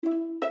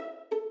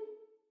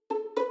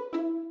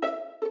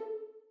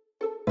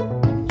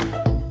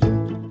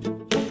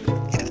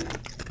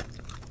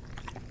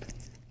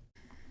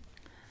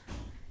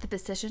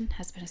decision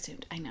has been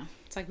assumed. I know.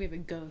 It's like we have a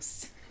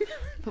ghost.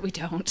 But we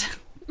don't.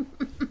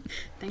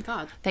 Thank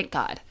God. Thank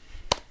God.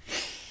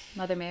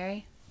 Mother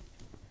Mary.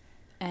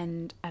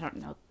 And I don't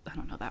know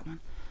that one.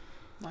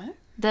 What?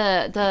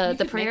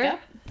 The prayer.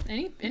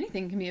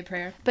 Anything can be a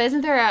prayer. But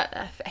isn't there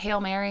a Hail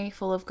Mary,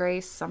 full of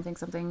grace, something.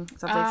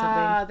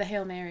 The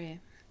Hail Mary.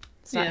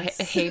 It's not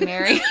Hey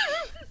Mary.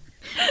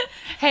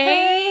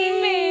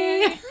 Hey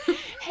Mary.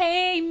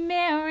 Hey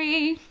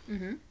Mary.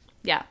 Mm-hmm.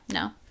 Yeah,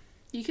 no.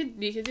 You could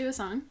do a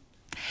song.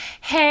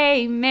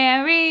 Hey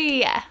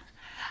Mary.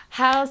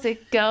 How's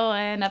it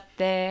going up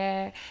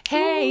there?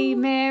 Hey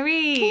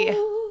Mary.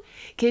 Ooh.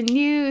 Can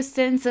you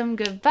send some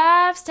good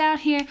vibes down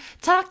here?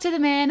 Talk to the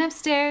man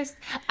upstairs.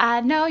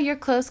 I know you're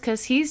close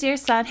because he's your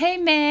son. Hey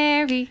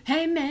Mary.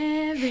 Hey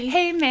Mary.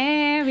 Hey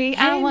Mary.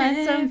 I Hey, want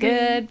some Mary.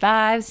 good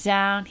vibes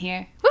down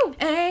here. Woo!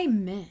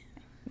 Amen.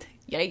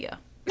 Yeah.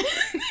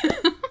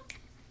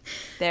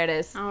 There it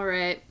is. All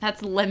right.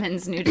 That's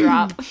Lemon's new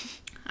drop.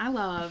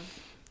 I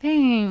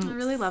Thanks.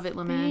 really love it,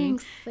 Lemon.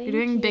 Thanks. You're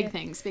doing you. big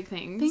things.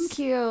 Thank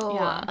you.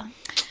 Yeah.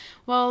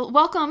 Well,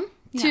 welcome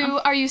Yeah.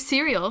 to Are You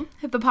Serial,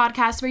 the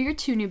podcast where your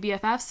two new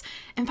BFFs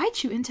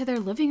invite you into their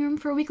living room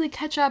for a weekly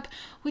catch-up,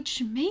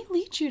 which may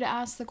lead you to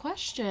ask the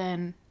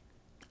question,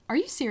 are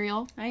you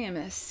cereal? I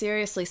am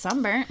seriously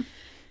sunburnt.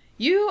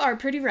 You are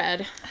pretty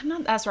red, I'm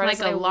not as red like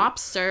as a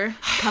lobster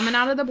coming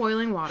out of the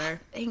boiling water.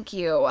 Thank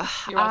you.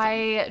 welcome.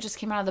 I just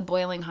came out of the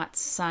boiling hot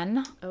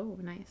sun, Oh,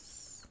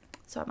 nice.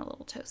 so I'm a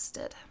little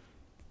toasted.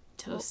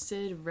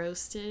 Toasted,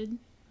 roasted.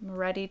 I'm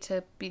ready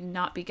to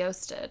not be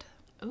ghosted.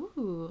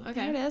 Ooh,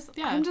 okay. There it is.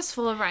 Yeah. I'm just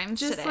full of rhymes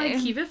Just today.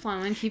 like keep it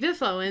flowing. Keep Don't it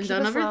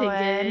overthink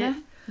flowing. it.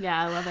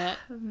 Yeah, I love it.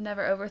 I've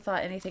never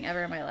overthought anything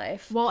ever in my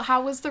life. Well,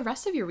 how was the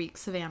rest of your week,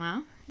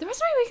 Savannah? The rest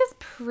of my week is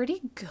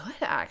pretty good,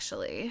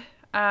 actually.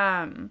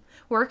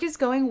 Work is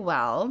going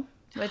well,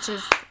 which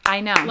is, I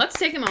know. Let's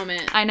take a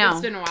moment. I know.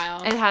 It's been a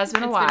while. It has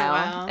been a It's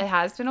while. It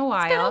has been a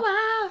while. It's been a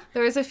while.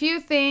 There was a few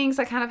things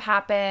that kind of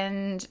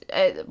happened.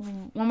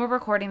 When we're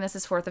recording this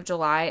is 4th of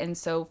July, and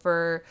so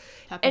for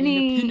Happy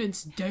any...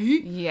 Independence Day.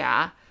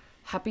 Yeah.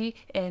 Happy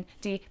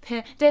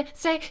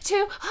Independence Day to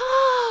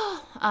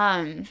all.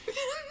 I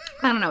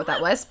don't know what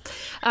that was.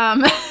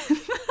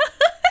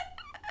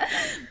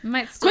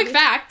 Might still Quick be-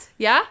 fact.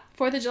 Yeah?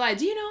 4th of July.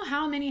 Do you know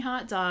how many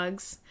hot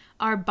dogs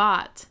are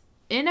bought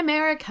in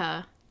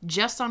America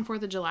just on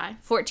 4th of July?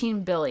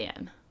 14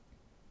 billion.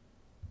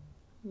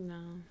 No.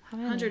 How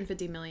many?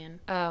 150 million.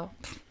 Oh.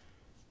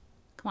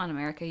 Come on,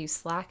 America, you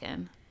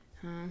slacking.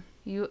 Huh.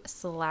 You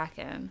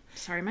slacking.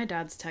 Sorry, my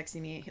dad's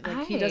texting me.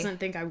 Like, he Hi. doesn't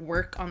think I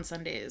work on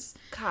Sundays.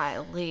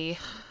 Kylie.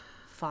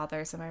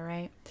 Fathers, am I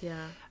right?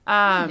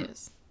 Yeah. He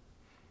is.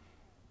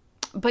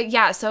 But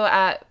yeah,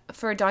 so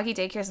for doggy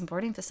daycares and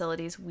boarding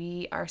facilities,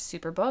 we are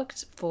super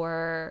booked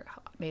for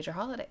major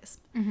holidays.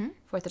 Mm-hmm.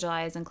 4th of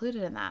July is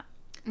included in that.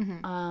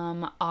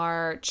 Mm-hmm.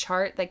 Our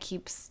chart that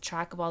keeps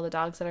track of all the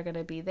dogs that are going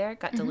to be there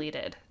got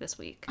deleted this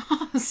week.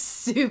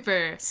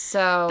 Super.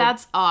 So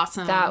That's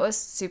awesome. that was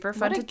super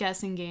fun What a to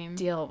guessing game.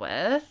 deal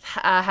with.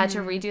 Had to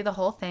redo the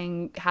whole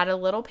thing. Had a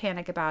little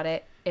panic about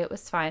it. It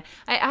was fine.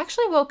 I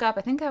actually woke up,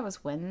 I think that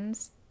was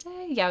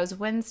Wednesday. Yeah, it was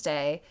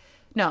Wednesday.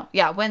 No,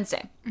 yeah,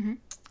 Wednesday. Mm-hmm.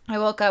 I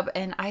woke up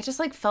and I just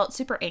like felt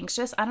super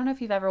anxious. I don't know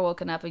if you've ever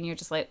woken up and you're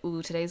just like,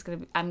 ooh,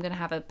 I'm going to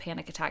have a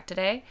panic attack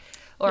today.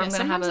 Or Yeah, I'm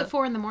going to have sometimes at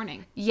 4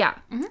 a.m. Yeah.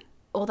 Mhm.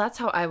 Well, that's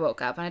how I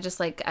woke up. And I just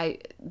like,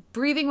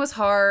 breathing was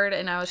hard.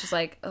 And I was just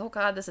like, oh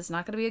God, this is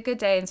not going to be a good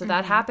day. And so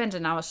that happened.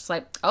 And I was just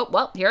like, oh,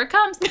 well, here it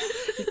comes.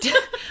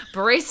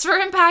 Brace for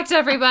impact,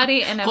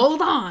 everybody. And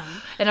Hold on.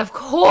 and of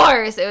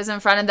course, it was in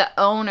front of the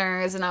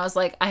owners. And I was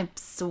like, I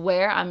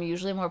swear I'm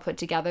usually more put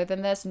together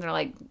than this. And they're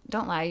like,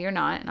 don't lie, you're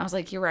not. And I was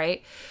like, you're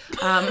right.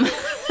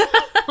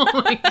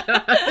 Oh my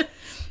God.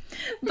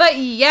 But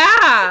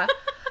yeah.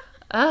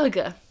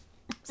 Ugh.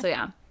 So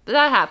yeah, but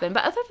that happened.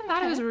 But other than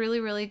that, it was really,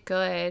 really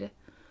good.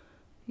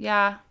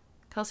 Yeah.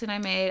 Kelsey and I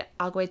made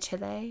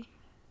aguachile.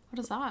 What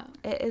is that?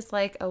 It is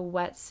like a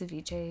wet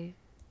ceviche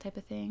type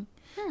of thing.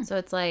 So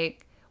it's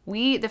like,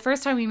 the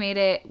first time we made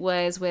it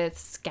was with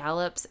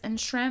scallops and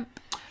shrimp.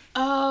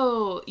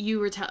 Oh, you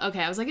were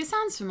okay, I was like, it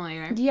sounds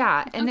familiar.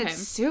 Yeah, and Okay. it's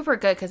super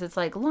good because it's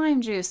like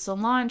lime juice,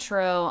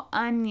 cilantro,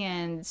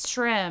 onions,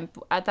 shrimp,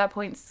 at that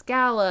point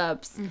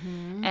scallops,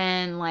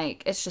 and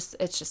like it's just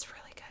really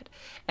good.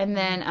 And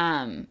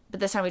then but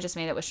this time we just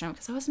made it with shrimp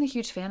because I wasn't a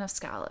huge fan of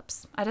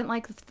scallops. I didn't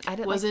like Was like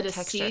it the a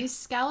texture. sea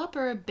scallop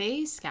or a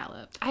bay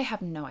scallop? I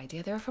have no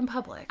idea. They were from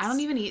Publix. I don't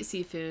even eat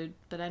seafood,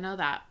 but I know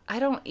that. I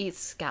don't eat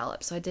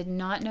scallops, so I did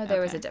not know there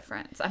was Okay. a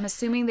difference. I'm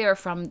assuming they were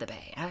from the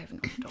Bay.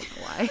 don't know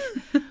why.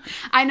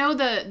 I know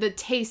the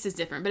taste is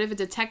different, but if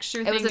it's a texture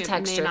thing, It was a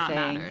texture may not thing.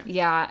 matter.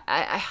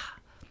 Yeah,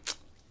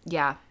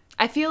 yeah.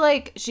 I feel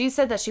like she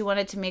said that she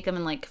wanted to make them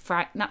and like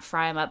not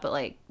fry them up, but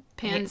like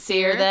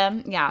Pan-sear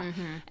them. Yeah,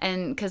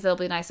 and because they'll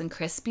be nice and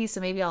crispy,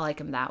 so maybe I'll like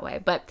them that way.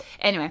 But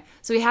anyway,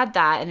 so we had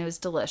that and it was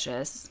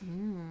delicious.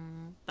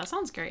 That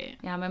sounds great.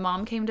 Yeah, my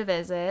mom came to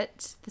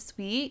visit this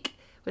week,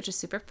 which was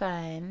super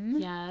fun.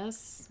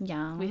 Yes.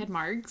 Yeah, We had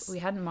margs. We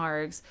had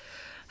margs.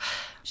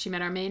 She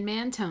met our main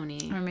man,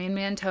 Tony. Our main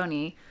man,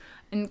 Tony.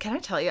 And can I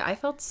tell you, I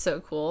felt so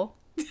cool.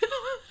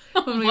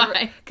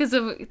 Why? Because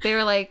they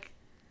were like,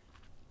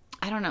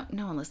 I don't know,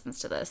 no one listens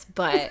to this,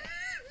 but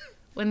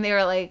when they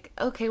were like,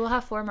 okay, we'll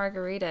have 4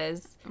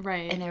 margaritas.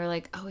 Right. And they were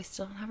like, oh, we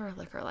still don't have our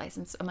liquor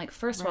license. I'm like,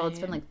 first of all, it's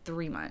been like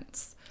 3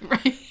 months.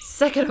 Right.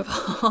 Second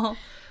of all,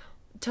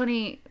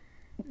 Tony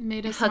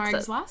made us hugs margs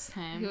us. last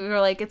time. We were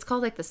like, it's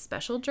called like the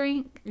special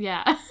drink.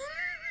 Yeah.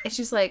 And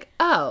she's like,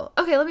 oh,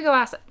 okay, let me go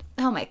ask him.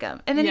 He'll make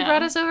them. And then he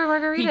brought us over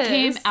margaritas. He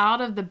came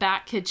out of the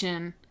back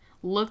kitchen,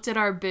 looked at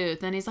our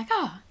booth, and he's like,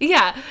 oh.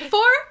 Yeah.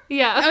 4?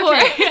 Yeah, Okay.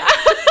 4. Yeah.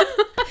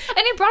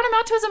 And he brought him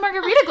out to his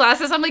margarita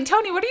glasses. I'm like,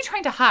 Tony, what are you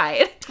trying to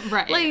hide?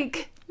 Right.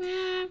 Like,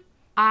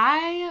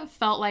 I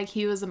felt like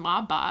he was a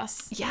mob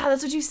boss. yeah,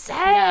 that's what you said.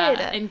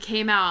 Yeah, and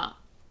came out,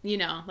 you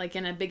know, like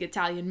in a big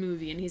Italian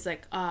movie, and he's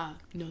like,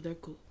 no, they're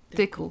cool.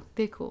 They're cool.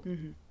 They're cool.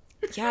 Mm-hmm.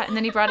 Yeah, and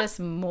then he brought us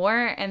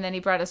more, and then he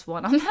brought us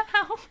one on the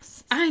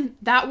house.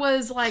 That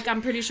was like,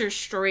 I'm pretty sure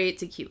straight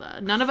tequila.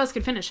 None of us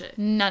could finish it.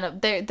 None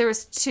of there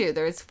was 2.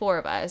 There was 4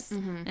 of us,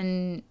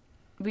 and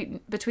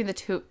between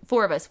the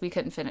 4 of us, we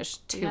couldn't finish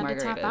 2 We had margaritas.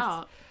 to tap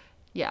out.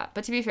 Yeah,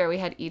 but to be fair, we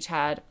had each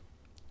had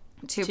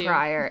 2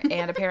 prior,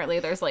 and apparently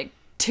there's like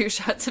 2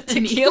 shots of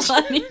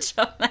tequila in each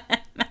of them.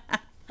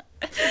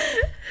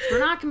 We're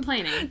not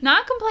complaining.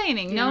 Not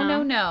complaining. No,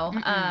 Yeah.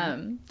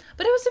 no.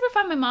 But it was super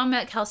fun. My mom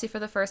met Kelsey for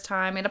the first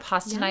time. We had a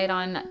pasta night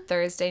on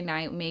Thursday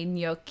night. Made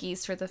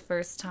gnocchis for the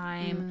first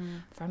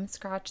time from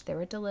scratch. They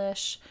were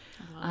delish.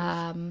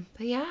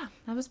 But yeah,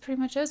 that was pretty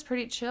much it. It was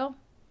pretty chill.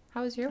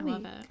 How was your I week?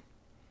 love it.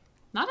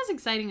 Not as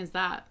exciting as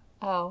that.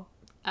 Oh,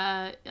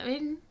 I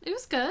mean, it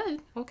was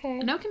good. okay.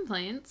 No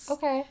complaints.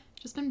 Okay.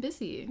 Just been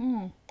busy.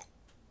 And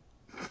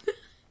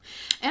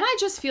I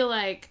just feel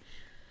like,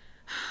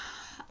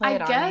 I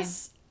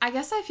guess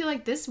I feel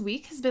like this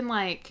week has been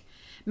like,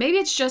 maybe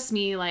it's just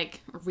me like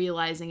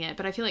realizing it,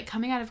 but I feel like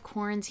coming out of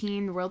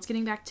quarantine, the world's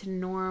getting back to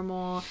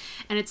normal,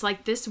 and it's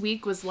like this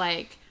week was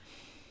like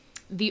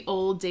the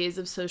old days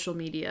of social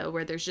media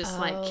where there's just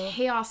like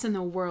chaos in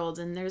the world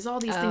and there's all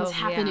these things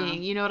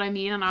happening, you know what I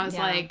mean? And I was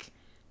like,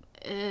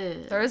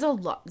 ugh. There was a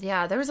lot.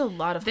 Yeah, there was a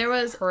lot of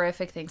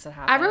horrific things that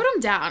happened. I wrote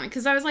them down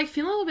because I was like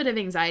feeling a little bit of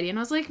anxiety, and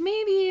I was like,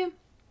 maybe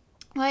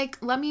like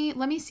let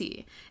me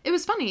see. It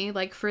was funny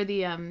like for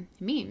the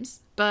memes,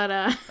 but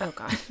oh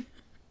god.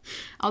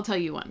 I'll tell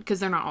you one because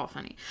they're not all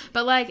funny.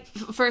 But like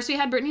first we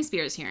had Britney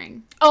Spears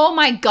hearing. Oh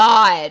my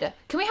god.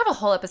 Can we have a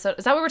whole episode?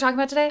 Is that what we're talking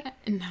about today?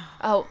 No.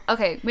 Oh,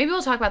 okay. Maybe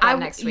we'll talk about that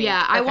next week.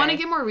 Yeah, okay. I want to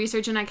get more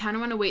research, and I kind of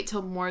want to wait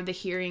till more of the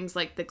hearings,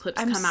 like the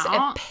clips come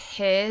out. It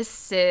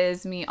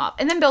pisses me off.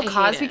 And then Bill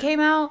Cosby came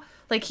out.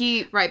 Like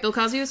Right, Bill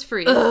Cosby was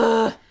free.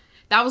 Ugh.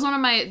 That was one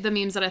of the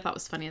memes that I thought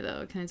was funny,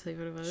 though. Can I tell you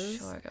what it was?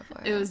 Sure, go for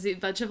it. It was a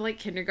bunch of, like,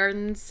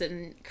 kindergartens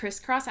and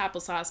crisscross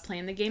applesauce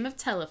playing the game of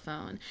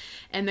telephone.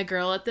 And the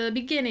girl at the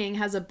beginning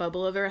has a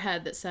bubble over her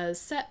head that says,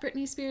 set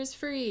Britney Spears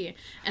free.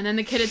 And then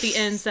the kid at the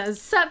end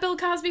says, set Bill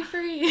Cosby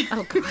free.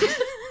 Oh, God.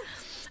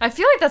 I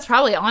feel like that's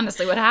probably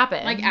honestly what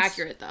happened. Like,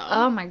 accurate, though.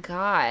 Oh, my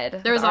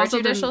God. There was our also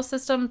judicial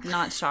system,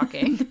 not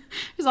shocking.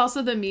 There's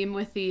also the meme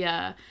with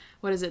the,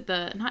 what is it?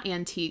 Not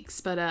antiques,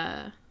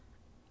 but,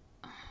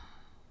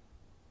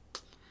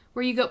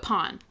 where you go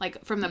Pawn,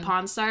 like from the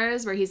Pawn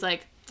Stars, where he's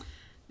like,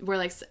 we're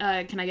like,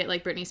 can I get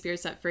like Britney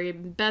Spears set free?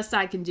 Best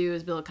I can do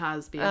is Bill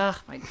Cosby. Oh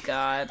my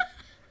god.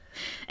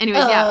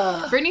 Anyways,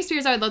 yeah, Britney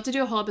Spears, I would love to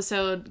do a whole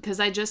episode because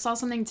I just saw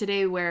something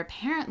today where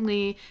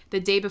apparently the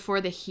day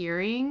before the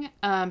hearing,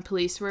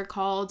 police were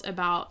called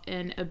about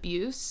an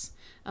abuse,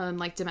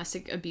 like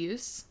domestic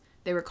abuse.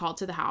 They were called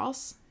to the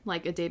house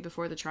like a day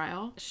before the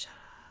trial. Shut up.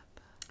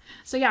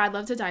 So yeah, I'd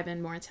love to dive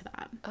in more into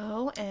that.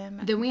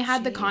 OMG. Then we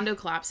had the condo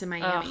collapse in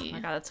Miami. Oh my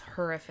god, that's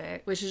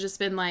horrific. Which has just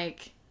been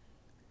like,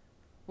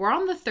 we're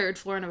on the 3rd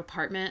floor in an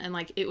apartment, and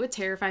like it would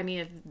terrify me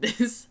if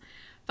this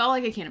felt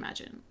like I can't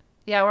imagine.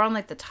 Yeah, we're on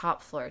like the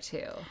top floor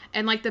too.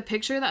 And like the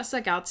picture that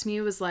stuck out to me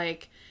was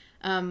like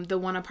the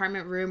one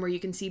apartment room where you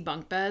can see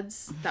bunk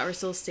beds that were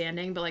still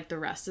standing, but like the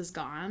rest is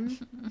gone.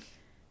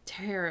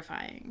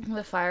 Terrifying.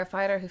 The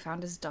firefighter who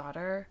found his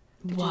daughter.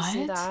 Did you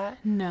see that?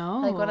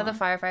 No. Like one of the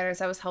firefighters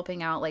that was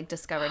helping out like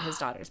discovered his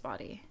daughter's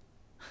body.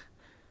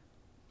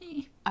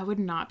 I would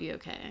not be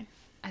okay.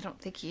 I don't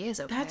think he is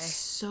okay. That's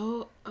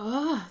so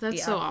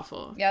so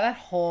awful. Yeah, that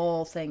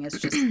whole thing is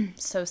just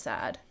so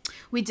sad.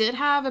 We did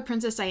have a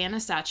Princess Diana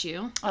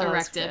statue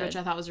erected, good. which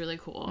I thought was really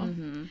cool.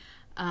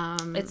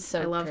 Mm-hmm. It's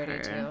so I love pretty her.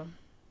 too.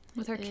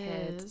 With her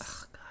kids. Is.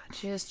 Oh god,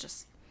 she is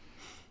just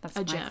that's A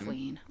my gem.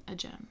 queen. A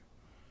gem.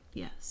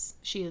 Yes,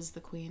 she is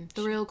the queen.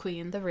 The real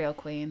queen. The real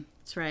queen.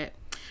 That's right.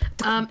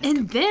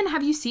 And then,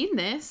 have you seen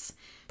this?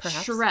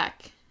 Perhaps.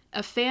 Shrek.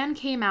 A fan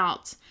came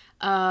out.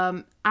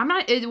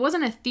 It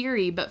wasn't a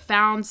theory, but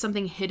found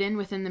something hidden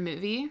within the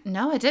movie.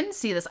 No, I didn't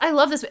see this. I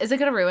love this. Is it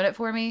going to ruin it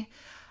for me?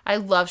 I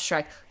love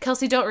Shrek.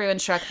 Kelsey, don't ruin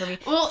Shrek for me.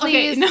 Well,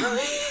 please. okay,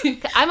 no.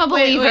 I'm a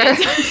believer.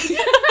 Wait.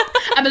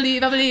 I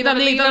believe.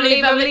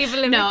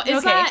 No,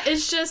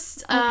 it's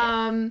just,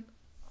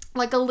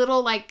 like a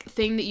little like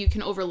thing that you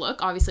can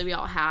overlook. Obviously we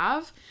all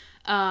have.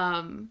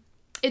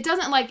 it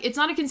doesn't, like, it's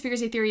not a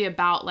conspiracy theory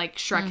about, like,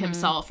 Shrek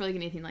himself or, like,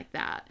 anything like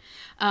that.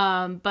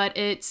 But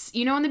it's,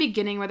 you know, in the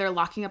beginning where they're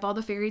locking up all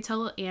the fairy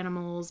tale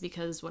animals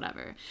because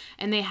whatever.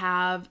 And they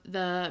have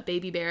the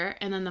baby bear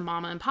and then the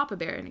mama and papa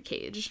bear in a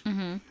cage,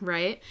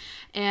 right?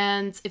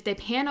 And if they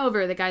pan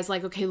over, the guy's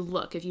like, okay,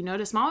 look, if you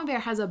notice, mama bear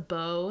has a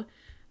bow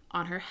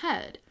on her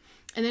head.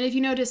 And then if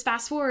you notice,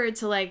 fast forward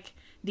to, like,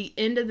 the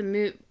end of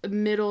the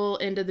middle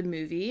end of the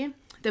movie,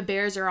 the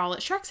bears are all at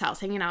Shrek's house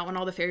hanging out when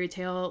all the fairy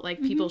tale,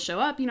 like, people show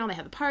up. You know, they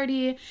have the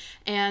party.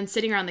 And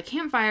sitting around the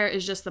campfire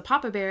is just the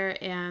papa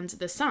bear and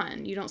the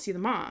son. You don't see the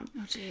mom.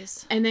 Oh,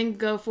 jeez. And then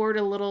go forward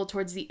a little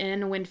towards the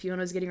end when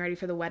Fiona's getting ready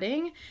for the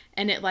wedding.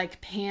 And it,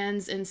 like,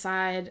 pans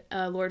inside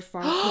Lord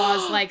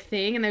Farquaad's, like,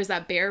 thing. And there's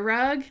that bear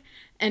rug.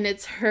 And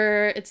it's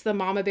the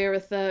mama bear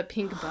with the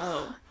pink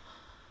bow.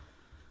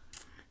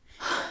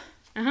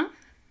 Uh-huh.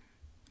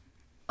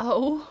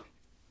 Oh.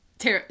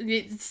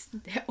 It's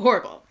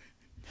horrible.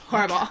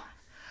 Horrible.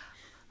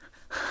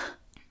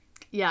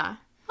 Yeah.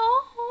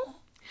 Oh.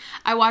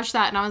 I watched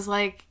that and I was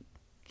like,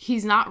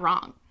 he's not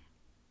wrong.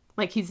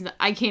 Like,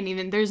 I can't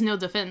even, there's no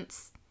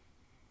defense.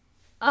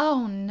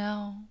 Oh,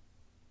 no.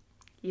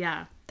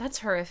 Yeah. That's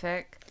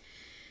horrific.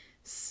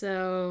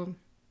 So,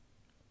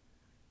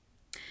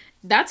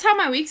 that's how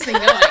my week's been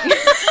going.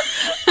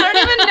 I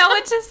don't even know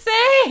what to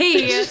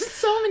say. There's just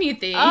so many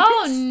things.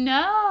 Oh,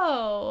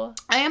 no.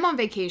 I am on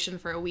vacation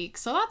for a week,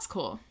 so that's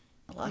cool.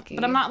 Lucky.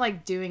 But I'm not,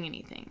 like, doing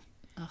anything.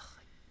 Ugh.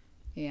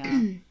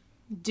 Yeah.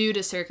 Due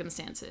to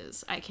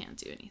circumstances, I can't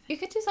do anything. You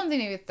could do something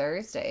maybe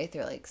Thursday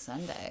through, like,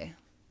 Sunday.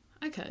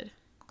 I could.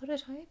 Go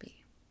to Tybee.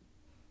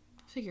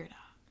 I'll figure it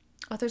out.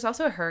 Oh, there's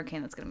also a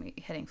hurricane that's going to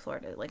be hitting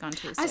Florida, like, on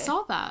Tuesday. I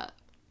saw that.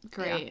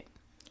 Great. Yeah.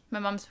 My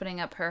mom's putting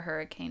up her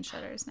hurricane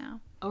shutters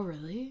now. Oh,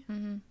 really?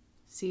 Mm-hmm.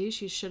 See,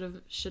 she should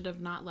have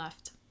not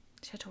left.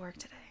 She had to work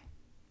today.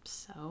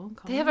 So,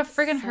 they have a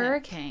friggin'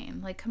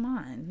 hurricane. Like, come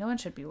on. No one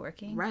should be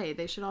working. Right.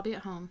 They should all be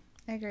at home.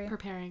 I agree.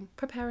 Prepping.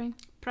 Prepping.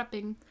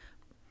 Prepping.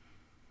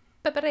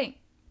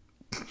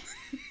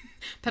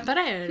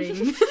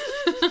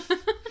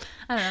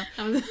 I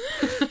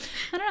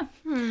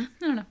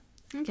don't know.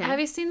 Okay. Have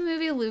you seen the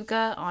movie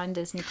Luca on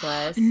Disney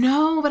Plus?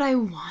 No, but I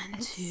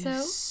want to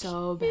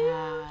so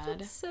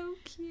bad. It's so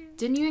cute.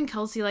 Didn't you and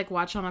Kelsey, like,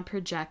 watch on a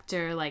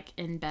projector, like,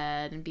 in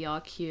bed and be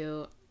all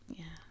cute?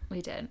 Yeah,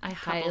 we did.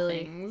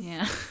 Things.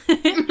 Yeah.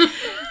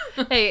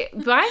 Hey,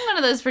 buying one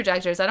of those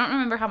projectors, I don't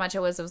remember how much it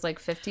was. It was like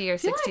 $50 or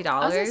 $60.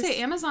 I was gonna say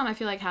Amazon, I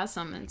feel like, has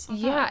some.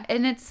 Yeah,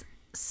 and it's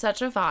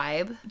such a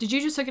vibe. Did you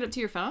just hook it up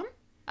to your phone?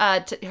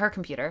 To her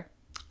computer.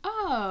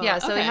 Oh. Yeah,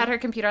 so we had her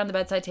computer on the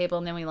bedside table,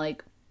 and then we,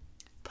 like,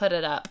 put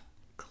it up.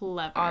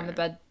 Clever. On the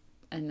bed,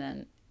 and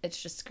then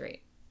it's just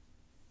great.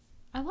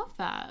 I love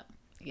that.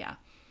 Yeah.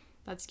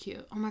 That's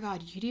cute. Oh my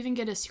god, you could even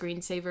get a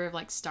screensaver of,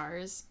 like,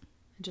 stars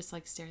and just,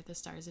 like, stare at the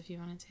stars if you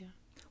wanted to.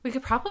 We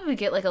could probably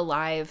get, like, a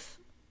live...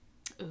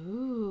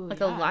 Ooh,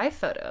 a live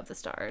photo of the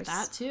stars.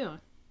 That too.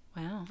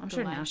 Wow. I'm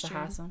sure NASA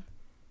has them.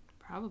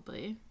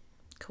 Probably.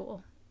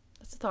 Cool.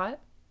 That's a thought.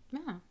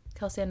 Yeah.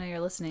 Kelsey, I know you're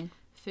listening.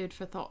 Food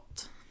for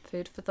thought.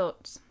 Food for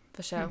thoughts.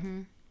 For sure.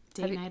 Mm-hmm.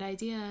 Date night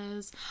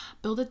ideas.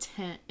 Build a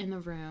tent in the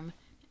room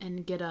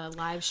and get a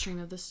live stream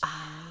of the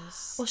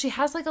stars. Well, she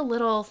has, like, a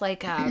little,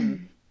 like,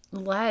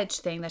 ledge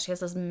thing that she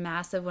has this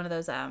massive one of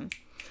those,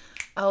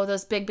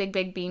 those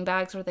big bean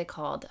bags. What are they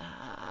called?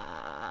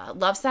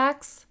 Love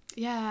sacks?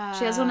 Yeah.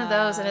 She has one of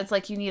those, and it's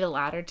like you need a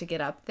ladder to get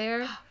up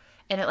there,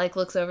 and it, like,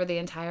 looks over the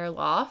entire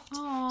loft.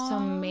 Aww. So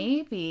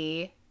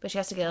maybe, but she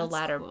has to get a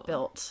ladder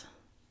built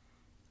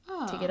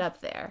to get up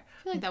there.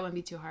 I feel like that wouldn't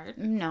be too hard.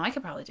 No, I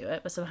could probably do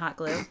it with some hot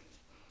glue.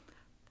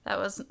 That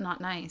was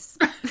not nice.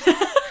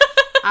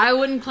 I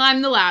wouldn't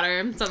climb the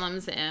ladder, that's all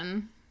I'm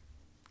saying.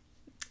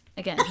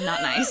 Again,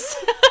 not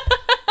nice.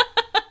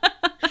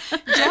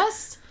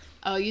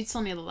 You'd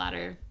still need the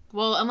ladder.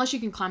 Well, unless you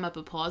can climb up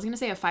a pole. I was going to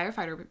say a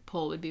firefighter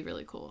pole would be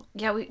really cool.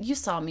 Yeah, you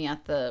saw me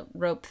at the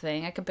rope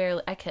thing. I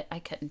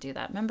couldn't do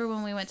that. Remember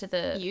when we went to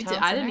the You town did.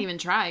 center? I didn't even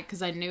try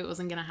because I knew it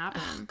wasn't going to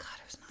happen. Oh, God,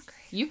 it was not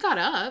great. You got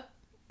up.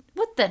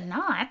 With the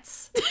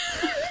knots.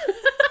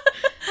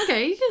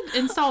 Okay, you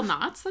can install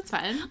knots. That's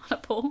fine. On a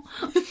pole.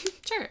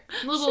 Sure.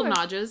 Little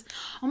notches.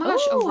 Oh my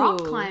gosh, a rock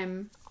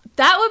climb.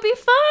 That would be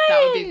fun.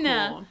 That would be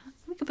cool.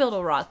 We could build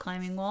a rock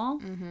climbing wall.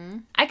 Mm-hmm.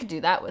 I could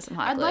do that with some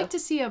hot glue. I'd like to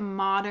see a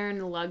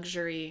modern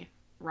luxury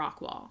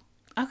rock wall.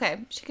 Okay,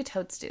 she could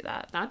totes do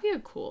that. That'd be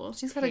cool.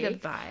 She's got a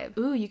good vibe.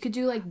 Ooh, you could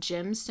do, like,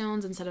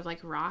 gemstones instead of, like,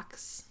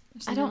 rocks.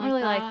 I don't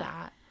really like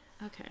that.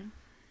 Okay.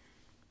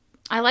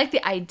 I like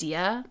the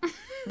idea,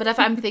 but if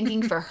I'm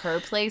thinking for her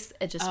place,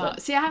 it just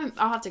won't. See, I'll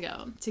have to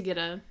go to get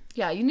a...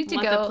 Yeah, you need to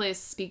let go. the place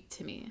speak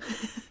to me.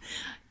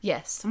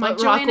 Yes. I'm like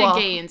Joanna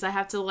Gaines. I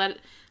have to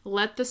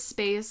let the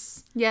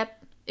space... Yep.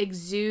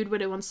 Exude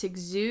what it wants to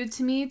exude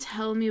to me,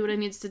 tell me what it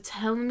needs to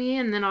tell me,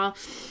 and then I'll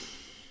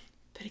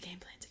put a game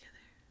plan together.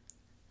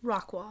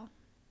 Rock wall.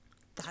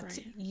 That's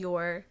right.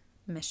 Your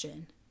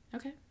mission.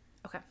 Okay.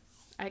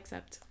 I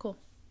accept. Cool.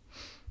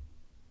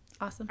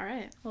 Awesome. All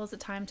right. Well, is it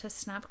time to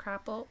snap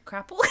crapple?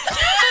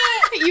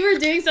 You were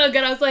doing so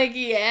good. I was like,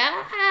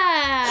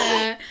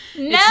 yeah.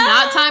 No. It's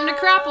not time to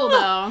crapple,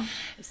 though.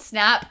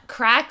 Snap,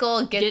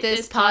 crackle, get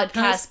this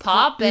podcast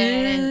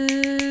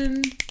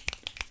poppin'.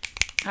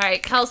 All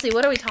right, Kelsey,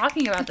 what are we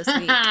talking about this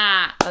week?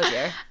 Oh,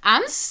 dear.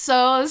 I'm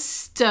so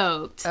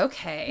stoked.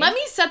 Okay. Let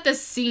me set the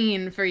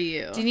scene for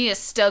you. Do you need to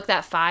stoke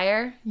that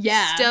fire?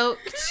 Yeah.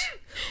 Stoked.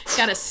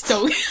 Gotta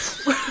stoke.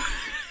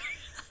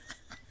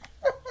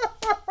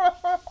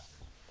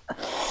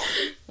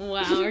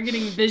 Wow, we're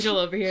getting visual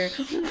over here.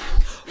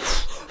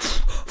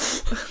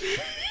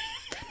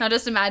 Now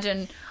just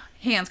imagine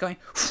hands going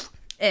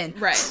in.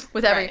 Right.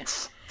 With every...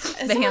 Right.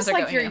 The hands are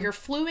like going in. you're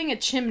fluing a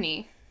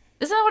chimney.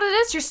 Isn't that what it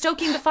is? You're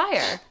stoking the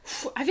fire.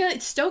 I feel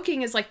like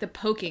stoking is like the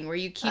poking where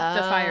you keep the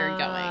fire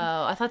going.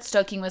 Oh, I thought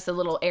stoking was the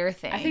little air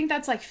thing. I think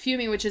that's like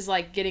fuming, which is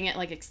like getting it,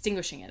 like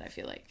extinguishing it, I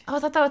feel like. Oh, I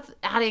thought that was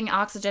adding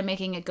oxygen,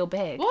 making it go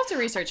big. We'll have to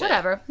research it.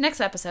 Whatever.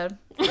 Next episode.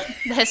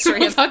 The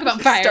history of talk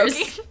about fires.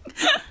 stoking.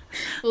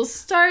 We'll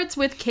start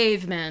with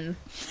cavemen.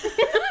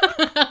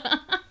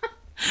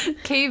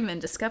 Cavemen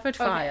discovered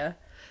fire.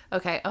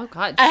 Okay. Oh,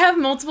 God. I have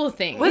multiple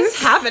things. What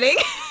is happening?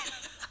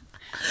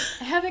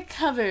 I have it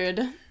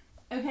covered.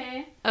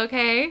 Okay.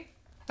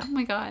 Oh,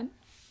 my God.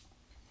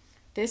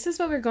 This is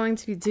what we're going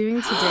to be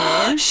doing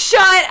today.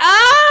 Shut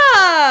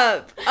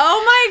up!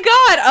 Oh my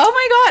god! Oh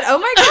my god! Oh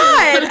my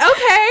god!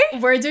 Okay.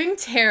 We're doing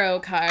tarot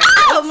cards.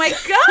 Oh my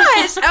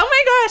gosh! Oh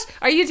my gosh!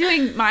 Are you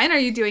doing mine? Are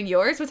you doing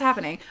yours? What's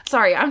happening?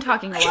 Sorry, I'm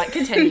talking a lot.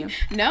 Continue.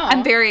 No.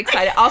 I'm very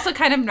excited. Also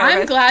kind of nervous.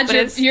 I'm glad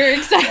you're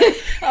excited.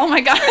 Oh my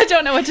god, I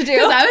don't know what to do.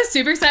 Because I was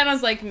super excited. I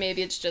was like,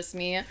 maybe it's just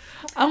me.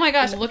 Oh my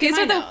gosh. Look at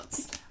my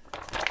notes.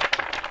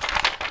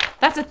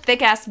 That's a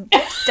thick-ass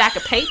stack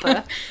of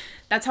paper.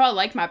 That's how I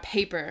like my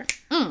paper.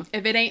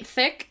 If it ain't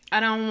thick, I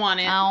don't want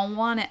it. I don't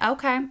want it.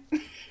 Okay.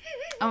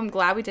 I'm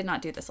glad we did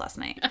not do this last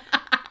night.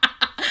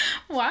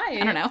 Why?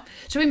 I don't know.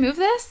 Should we move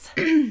this?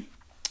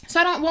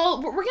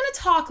 Well, we're going to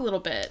talk a little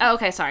bit. Oh,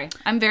 okay, sorry.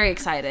 I'm very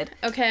excited.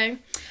 Okay.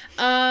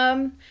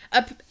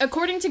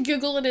 According to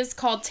Google, it is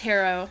called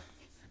tarot,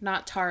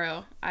 not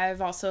taro. I've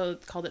also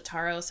called it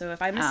taro, so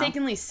if I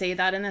mistakenly say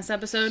that in this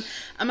episode,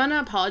 I'm going to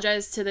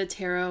apologize to the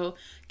tarot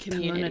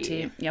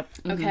community. Yep.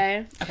 Mm-hmm.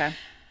 Okay? Okay.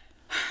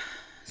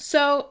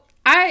 So,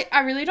 I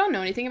really don't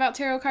know anything about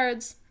tarot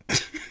cards.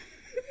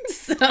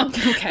 So,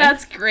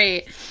 that's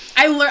great.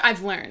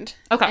 I've learned.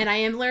 Okay. And I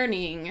am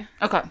learning.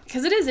 Okay.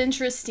 Because it is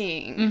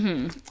interesting.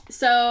 Mm-hmm.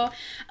 So,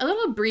 a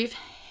little brief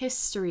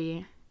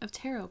history of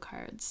tarot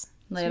cards.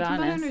 Lay so it on us. You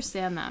can better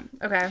understand them.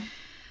 Okay.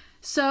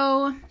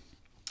 So,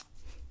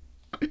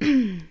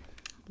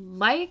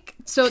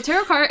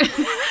 tarot card...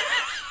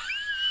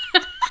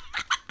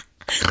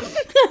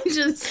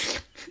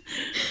 Just...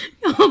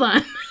 Hold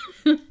on.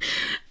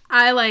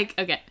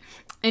 Okay.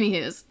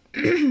 Anywho's.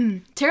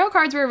 Tarot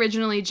cards were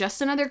originally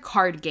just another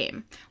card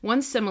game,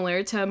 one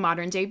similar to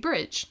modern-day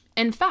bridge.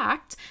 In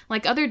fact,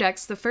 like other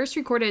decks, the first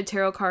recorded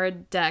tarot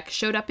card deck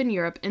showed up in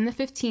Europe in the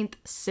 15th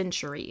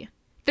century.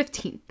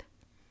 15th.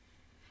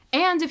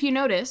 And if you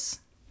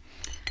notice,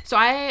 so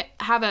I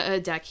have a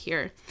deck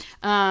here.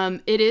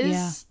 It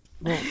is...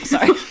 Yeah. Well,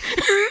 sorry.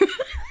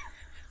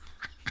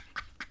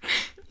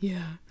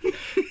 Yeah.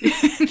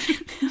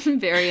 I'm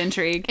very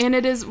intrigued. And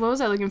it is, what was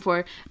I looking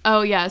for?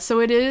 Oh, yeah. So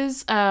it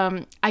is,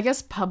 I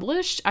guess,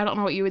 published, I don't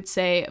know what you would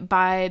say,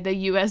 by the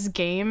U.S.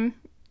 Game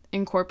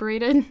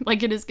Incorporated.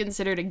 Like, it is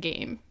considered a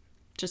game,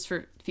 just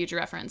for future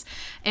reference.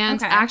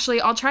 And actually,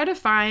 I'll try to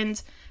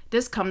find,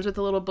 this comes with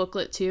a little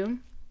booklet, too.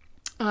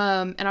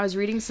 And I was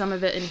reading some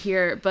of it in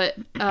here, but,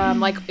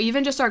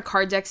 even just our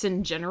card decks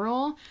in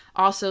general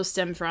also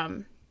stem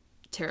from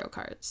tarot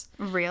cards.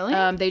 Really?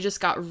 They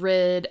just got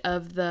rid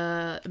of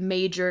the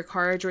major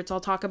cards, which I'll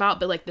talk about,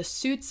 but like the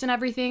suits and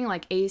everything,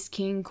 like ace,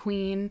 king,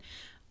 queen,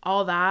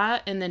 all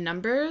that, and the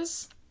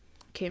numbers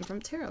came from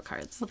tarot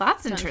cards. Well,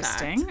 that's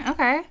interesting. Fact.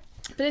 Okay.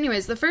 But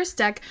anyways, the first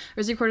deck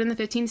was recorded in the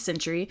 15th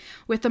century,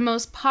 with the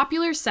most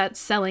popular sets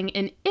selling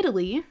in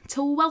Italy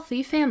to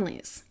wealthy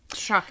families.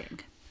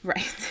 Shocking.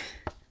 Right.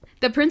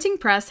 The printing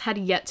press had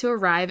yet to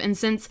arrive, and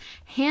since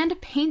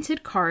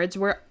hand-painted cards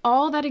were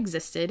all that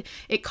existed,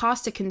 it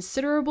cost a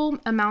considerable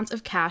amount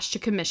of cash to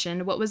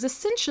commission what was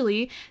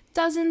essentially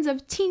dozens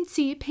of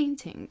teensy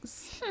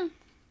paintings.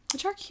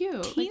 Which are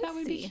cute. Teensy. Like, that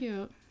would be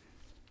cute.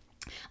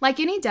 Like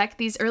any deck,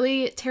 these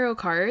early tarot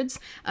cards,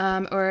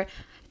 or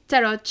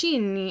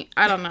tarocchini,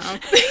 I don't know,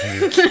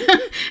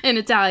 in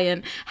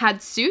Italian,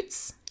 had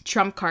suits,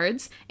 trump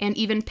cards, and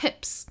even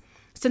pips.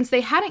 Since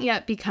they hadn't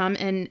yet become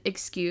an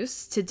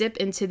excuse to dip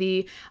into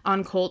the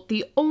occult,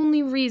 the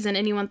only reason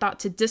anyone thought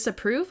to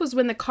disapprove was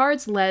when the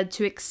cards led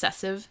to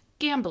excessive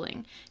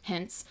gambling.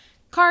 Hence,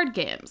 card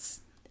games.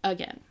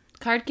 Again.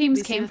 Card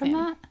games came from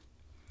that?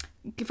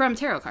 From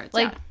tarot cards,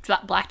 like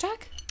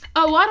blackjack?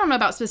 Oh, well, I don't know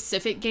about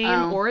specific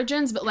game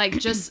origins, but like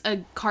just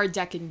a card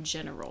deck in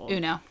general.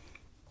 Uno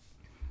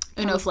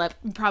flip.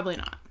 Probably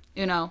not.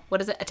 Uno.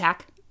 What is it?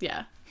 Attack?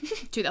 Yeah.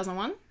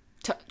 2001?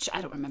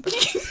 I don't remember.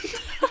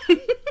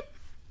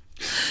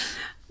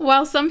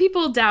 While some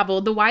people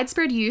dabbled, the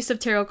widespread use of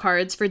tarot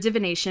cards for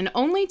divination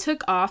only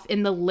took off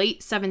in the late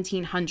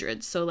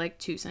 1700s, so like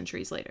 2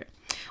 centuries later,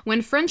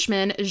 when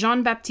Frenchman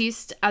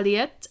Jean-Baptiste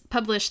Alliot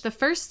published the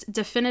first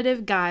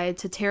definitive guide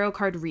to tarot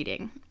card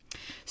reading.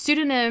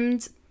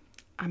 Pseudonymed,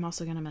 I'm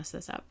also going to mess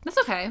this up. That's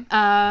okay.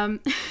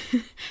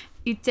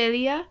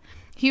 Italia.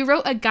 He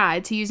wrote a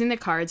guide to using the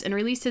cards and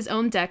released his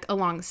own deck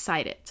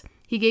alongside it.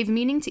 He gave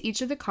meaning to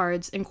each of the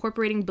cards,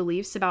 incorporating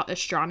beliefs about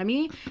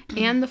astronomy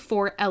and the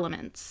 4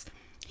 elements.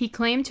 He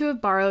claimed to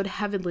have borrowed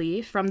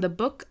heavily from the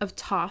Book of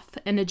Thoth,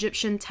 an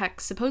Egyptian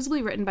text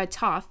supposedly written by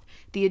Thoth,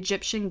 the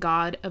Egyptian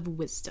god of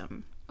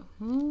wisdom.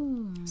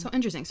 Ooh. So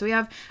interesting. So we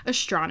have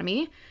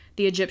astronomy,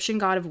 the Egyptian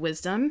god of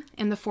wisdom,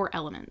 and the 4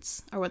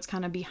 elements are what's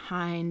kind of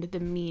behind the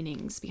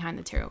meanings behind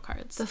the tarot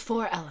cards. The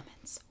 4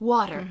 elements.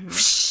 Water.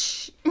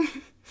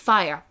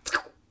 Fire.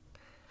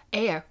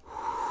 Air.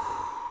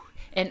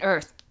 And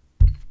earth.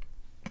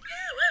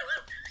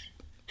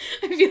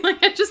 I feel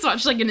like I just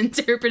watched like an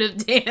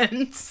interpretive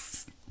dance.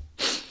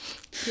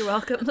 You're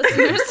welcome,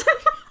 listeners.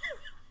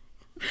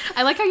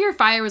 I like how your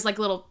fire was like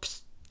a little,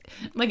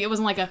 like it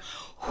wasn't like a.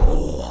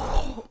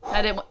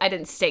 I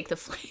didn't stake the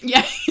flame.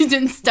 Yeah, you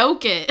didn't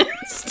stoke it.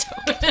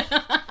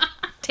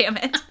 Damn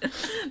it.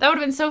 That would have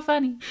been so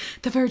funny.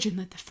 The Virgin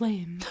lit the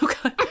flame. Oh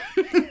God.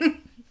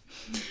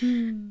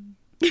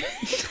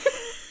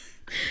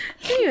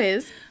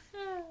 Anyways.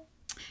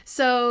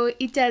 So,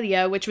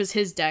 Italia, which was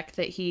his deck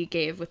that he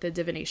gave with the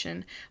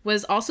divination,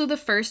 was also the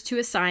first to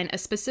assign a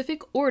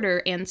specific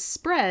order and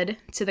spread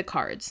to the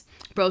cards,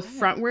 both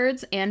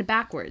frontwards and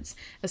backwards,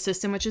 a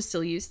system which is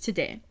still used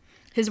today.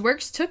 His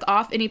works took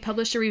off and he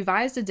published a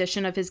revised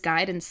edition of his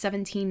guide in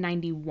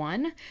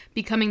 1791,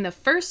 becoming the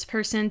first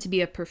person to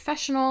be a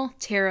professional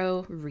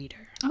tarot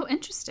reader. Oh,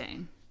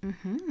 interesting.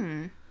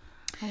 Mm-hmm.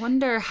 I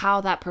wonder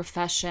how that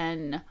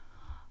profession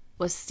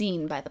was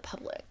seen by the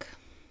public.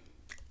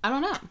 I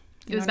don't know.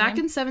 It was back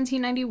in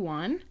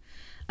 1791,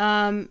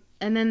 and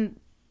then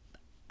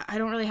I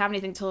don't really have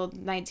anything till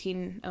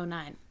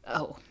 1909.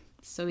 Oh.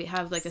 So we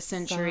have like a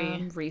century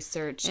Some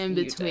research in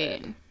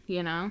between,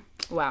 you know?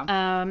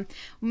 Wow.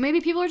 Maybe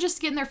people are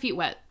just getting their feet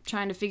wet,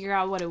 trying to figure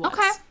out what it was.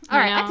 Okay. All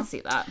right, I can see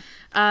that.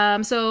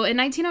 So in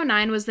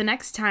 1909 was the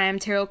next time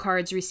tarot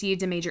cards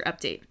received a major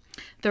update.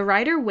 The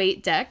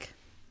Rider-Waite deck,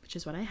 which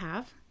is what I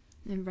have,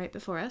 and right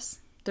before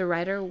us. The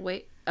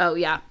Rider-Waite? Oh,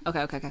 yeah.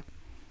 Okay.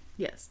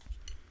 Yes.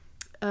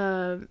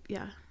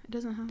 Yeah, it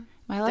doesn't have. Am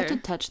I allowed to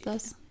touch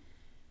this?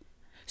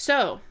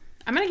 So,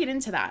 I'm gonna get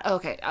into that.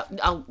 Okay,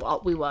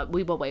 we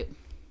will wait.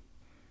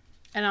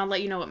 And I'll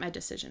let you know what my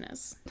decision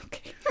is.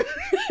 Okay.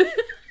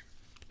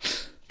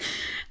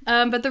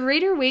 But the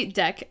Rider-Waite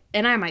deck,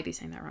 and I might be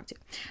saying that wrong too,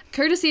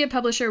 courtesy of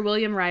publisher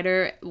William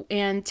Rider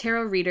and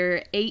tarot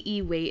reader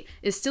A.E. Waite,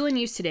 is still in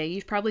use today.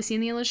 You've probably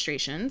seen the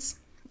illustrations.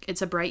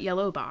 It's a bright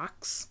yellow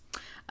box.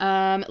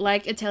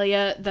 Like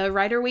Italia, the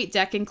Rider-Waite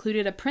deck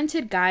included a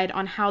printed guide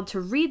on how to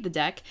read the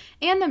deck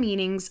and the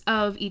meanings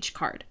of each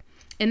card.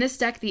 In this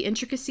deck, the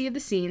intricacy of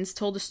the scenes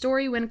told a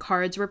story when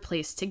cards were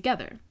placed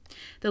together.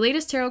 The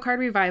latest tarot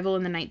card revival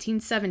in the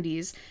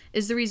 1970s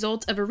is the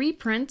result of a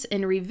reprint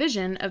and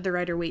revision of the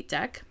Rider-Waite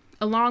deck,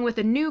 along with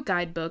a new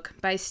guidebook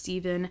by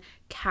Stephen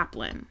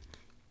Kaplan,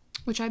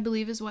 which I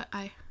believe is what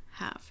I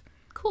have.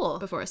 Cool.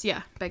 Before us,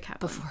 yeah, by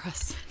Kaplan. Before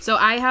us. So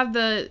I have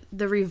the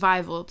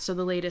revival, so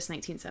the latest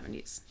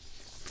 1970s.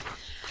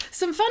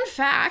 Some fun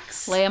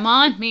facts. Lay them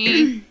on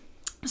me.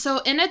 So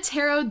in a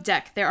tarot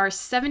deck, there are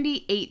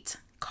 78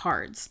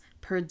 cards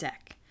per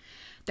deck.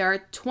 There are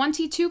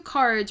 22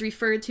 cards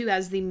referred to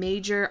as the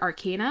major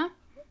arcana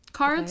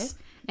cards,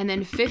 and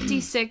then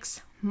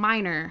 56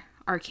 minor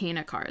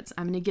arcana cards.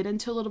 I'm going to get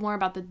into a little more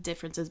about the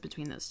differences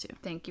between those two.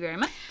 Thank you very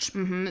much.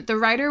 Mm-hmm. The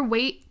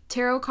Rider-Waite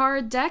tarot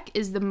card deck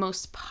is the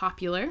most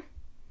popular.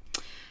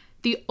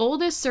 The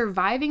oldest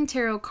surviving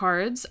tarot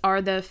cards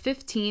are the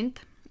 15th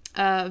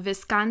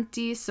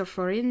Visconti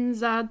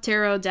Sforza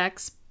tarot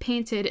decks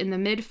painted in the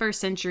mid-1st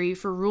century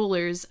for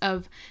rulers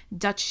of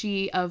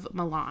Duchy of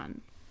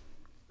Milan.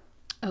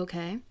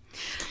 Okay.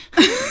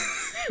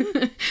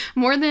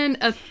 More than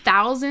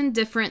 1,000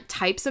 different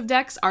types of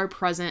decks are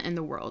present in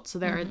the world. So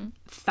there are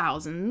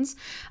thousands.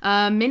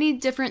 Many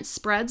different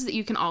spreads that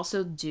you can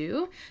also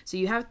do. So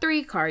you have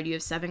 3 card, you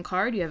have 7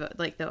 card, you have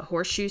like the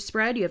horseshoe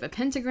spread, you have a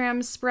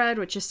pentagram spread,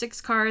 which is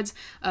 6 cards,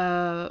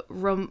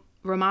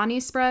 Romani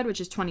spread, which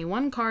is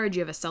 21 cards,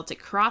 you have a Celtic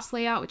cross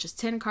layout, which is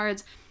 10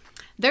 cards.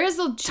 There's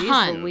a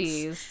ton.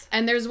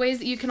 And there's ways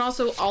that you can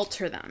also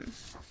alter them.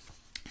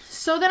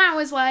 So then I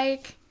was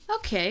like,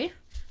 okay,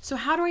 so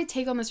how do I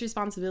take on this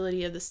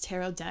responsibility of this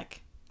tarot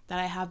deck that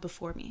I have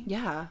before me?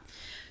 Yeah.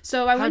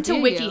 So I went to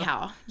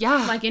WikiHow.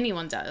 Yeah. Like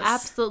anyone does.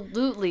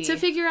 Absolutely. To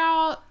figure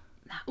out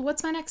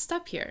what's my next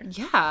step here.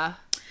 Yeah.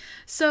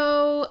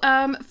 So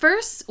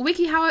first,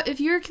 WikiHow,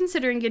 if you're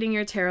considering getting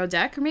your tarot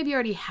deck, or maybe you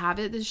already have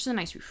it, this is just a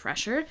nice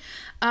refresher.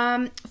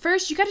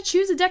 First, you got to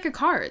choose a deck of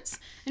cards.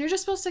 And you're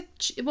just supposed to,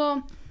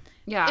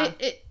 yeah,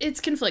 it's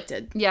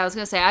conflicted. Yeah, I was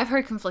going to say, I've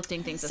heard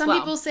conflicting things as well. Some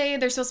people say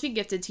they're supposed to be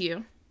gifted to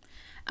you.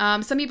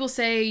 Some people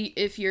say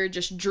if you're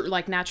just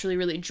like naturally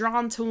really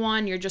drawn to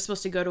one, you're just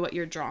supposed to go to what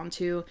you're drawn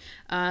to.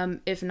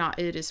 If not,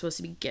 it is supposed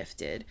to be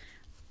gifted.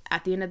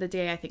 At the end of the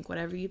day, I think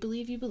whatever you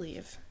believe, you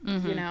believe,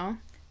 you know?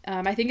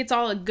 I think it's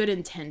all a good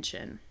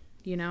intention,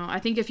 you know? I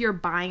think if you're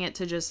buying it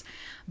to just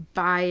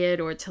buy it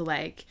or to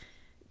like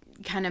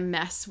kind of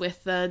mess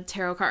with the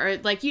tarot card,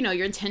 or like, you know,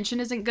 your intention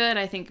isn't good,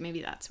 I think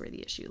maybe that's where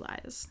the issue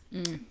lies.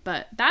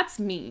 But that's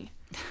me.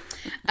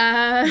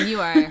 You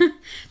are.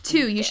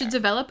 2, you should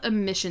develop a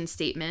mission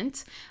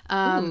statement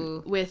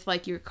with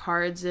like your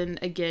cards, and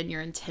again,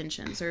 your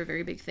intentions are a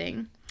very big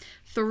thing.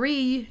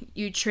 3,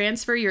 you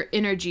transfer your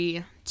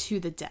energy to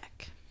the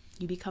deck.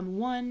 You become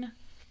one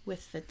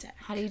with the deck.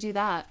 How do you do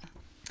that?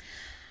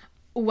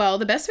 Well,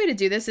 the best way to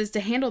do this is to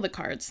handle the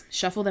cards.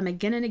 Shuffle them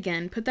again and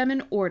again. Put them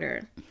in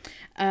order.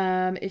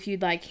 If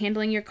you'd like,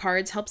 handling your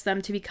cards helps them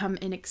to become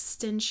an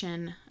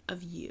extension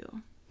of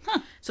you.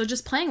 So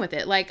just playing with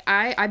it. Like,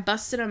 I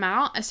busted them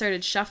out. I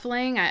started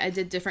shuffling. I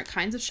did different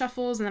kinds of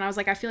shuffles. And then I was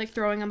like, I feel like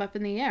throwing them up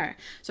in the air.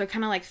 So I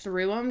kind of like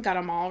threw them, got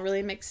them all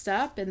really mixed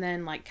up, and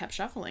then like kept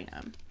shuffling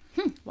them.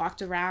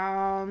 Walked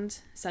around,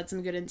 said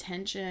some good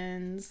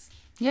intentions.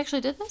 You actually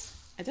did this?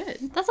 I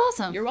did. That's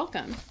awesome. You're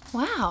welcome.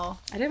 Wow.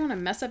 I didn't want to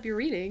mess up your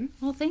reading.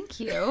 Well,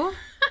 thank you.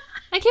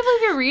 I can't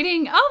believe you're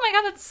reading. Oh my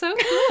God, that's so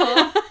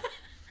cool.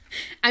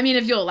 I mean,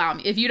 if you'll allow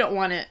me. If you don't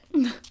want it,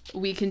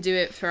 we can do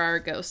it for our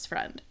ghost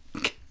friend.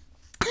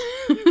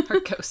 Our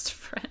ghost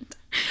friend.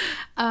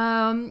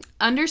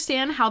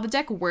 Understand how the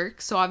deck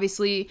works. So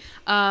obviously,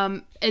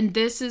 and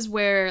this is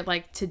where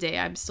like today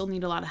I still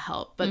need a lot of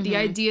help, but the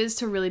idea is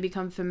to really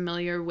become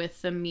familiar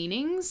with the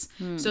meanings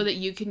so that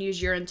you can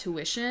use your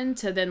intuition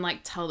to then like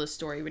tell the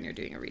story when you're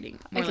doing a reading,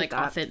 more like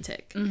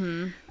authentic.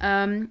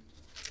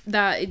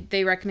 That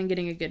they recommend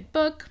getting a good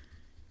book.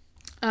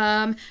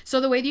 So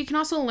the way that you can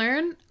also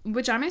learn,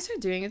 which I might start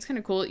doing, it's kind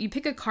of cool. You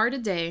pick a card a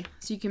day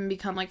so you can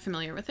become like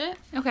familiar with it.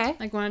 Okay.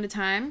 Like one at a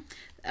time.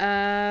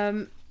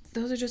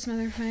 Those are just some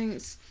other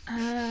things.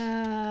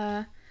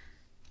 Well,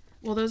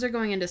 those are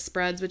going into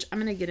spreads, which I'm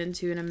going to get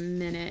into in a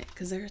minute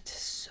because there are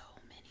so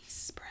many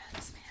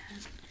spreads,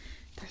 man.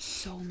 There's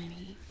so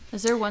many.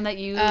 Is there one that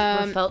you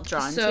felt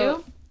drawn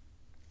to?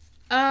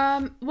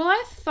 Well,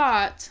 I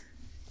thought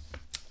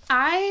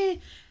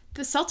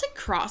the Celtic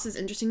Cross is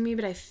interesting to me,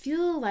 but I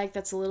feel like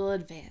that's a little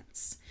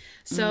advanced.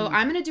 So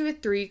I'm going to do a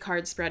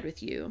 3-card spread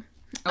with you.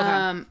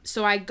 Okay.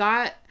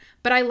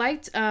 But I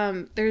liked,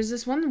 there's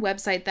this one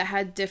website that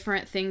had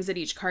different things that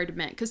each card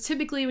meant. Because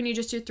typically when you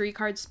just do a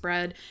 3-card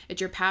spread, it's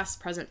your past,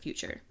 present,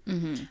 future.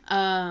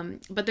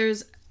 But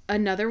there's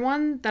another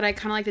one that I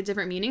kind of like the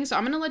different meanings. So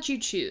I'm going to let you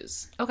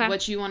choose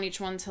what you want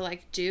each one to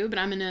like do. But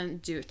I'm going to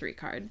do a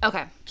 3-card.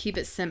 Okay. Keep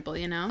it simple,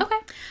 you know? Okay.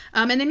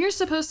 And then you're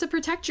supposed to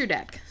protect your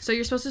deck. So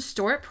you're supposed to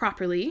store it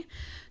properly.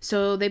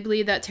 So they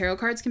believe that tarot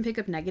cards can pick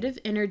up negative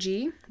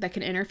energy that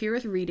can interfere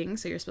with reading.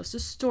 So you're supposed to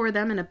store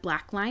them in a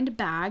black-lined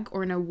bag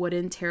or in a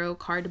wooden tarot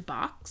card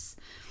box.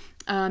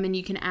 And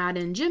you can add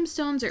in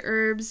gemstones or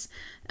herbs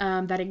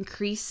that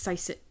increase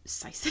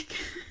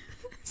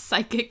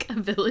psychic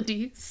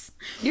abilities.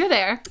 You're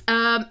there.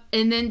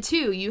 And then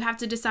 2, you have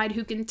to decide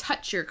who can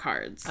touch your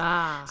cards.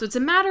 So it's a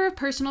matter of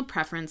personal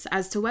preference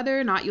as to whether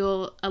or not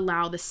you'll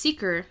allow the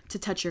seeker to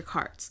touch your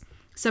cards.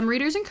 Some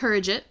readers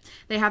encourage it.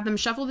 They have them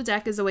shuffle the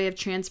deck as a way of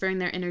transferring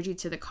their energy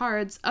to the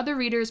cards. Other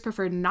readers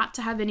prefer not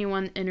to have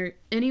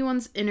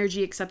anyone's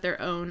energy except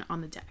their own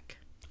on the deck.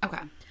 Okay.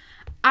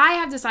 I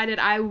have decided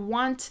I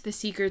want the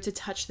seeker to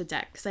touch the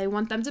deck because I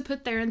want them to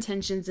put their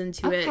intentions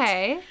into it.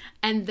 Okay.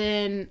 And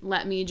then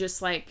let me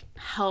just like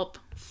help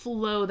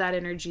flow that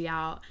energy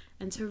out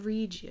and to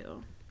read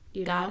you.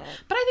 You know?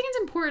 But I think it's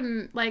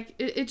important, like,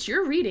 it's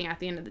your reading at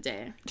the end of the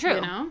day. True.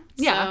 You know?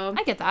 Yeah, so,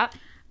 I get that.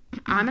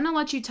 I'm going to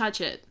let you touch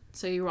it.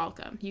 So you're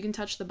welcome. You can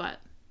touch the butt.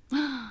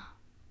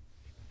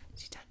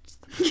 She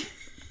touched the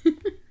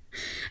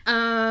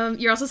butt.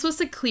 You're also supposed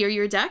to clear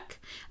your deck.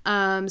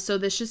 So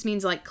this just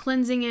means like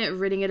cleansing it,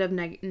 ridding it of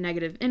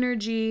negative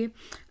energy.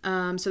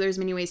 So there's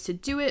many ways to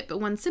do it, but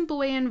one simple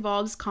way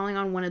involves calling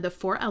on one of the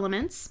 4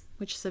 elements,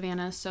 which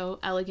Savannah so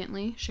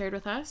elegantly shared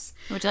with us.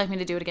 Would you like me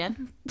to do it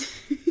again?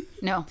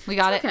 No, we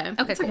got it. Okay.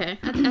 Okay, cool. Okay.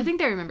 I think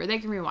they remember. They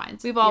can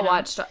rewind. We've all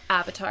watched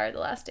Avatar: The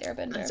Last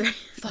Airbender. That's right.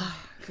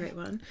 Great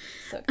one.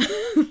 So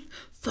good.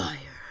 Fire.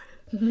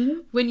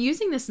 When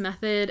using this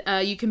method,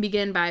 you can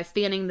begin by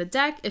fanning the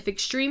deck. If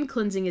extreme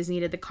cleansing is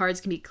needed, the cards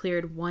can be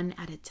cleared one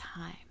at a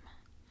time.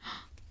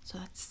 So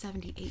that's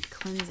 78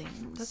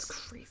 cleansings. That's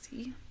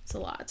crazy. It's a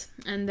lot.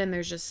 And then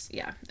there's just,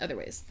 other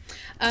ways.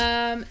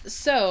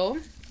 So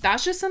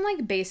that's just some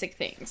like basic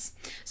things.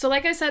 So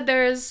like I said,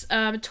 there's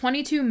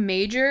 22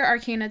 major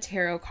Arcana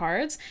tarot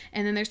cards,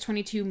 and then there's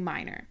 22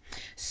 minor.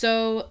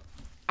 So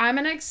I'm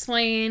going to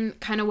explain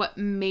kind of what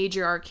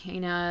major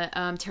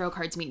Arcana tarot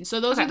cards mean. So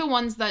those are the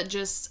ones that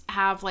just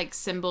have like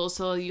symbols.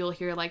 So you'll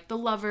hear like the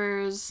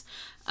Lovers,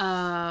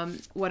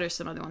 What are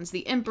some other ones?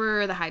 The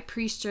Emperor, the High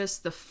Priestess,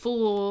 the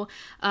Fool.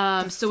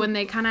 So when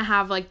they kind of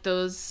have like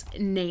those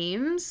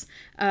names,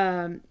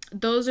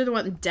 those are the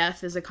ones.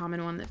 Death is a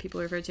common one that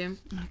people refer to.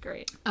 Oh,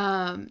 great.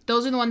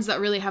 Those are the ones that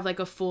really have like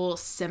a full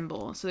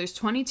symbol. So there's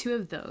 22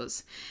 of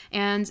those.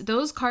 And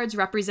those cards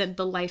represent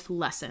the life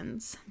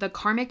lessons, the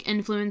karmic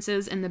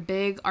influences, and the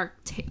big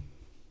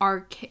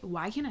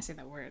why can't I say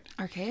that word?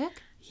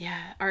 Archaic?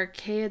 Yeah,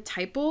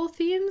 archetypal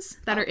themes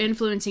that are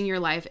influencing your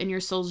life and your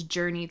soul's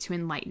journey to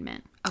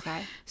enlightenment.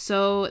 Okay.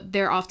 So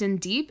they're often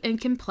deep and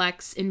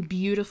complex in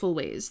beautiful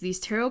ways. These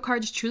tarot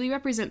cards truly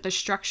represent the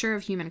structure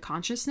of human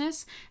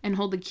consciousness and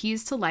hold the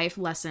keys to life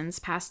lessons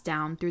passed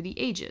down through the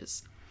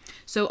ages.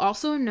 So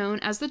also known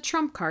as the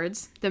trump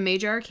cards, the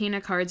major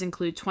arcana cards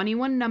include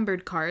 21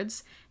 numbered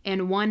cards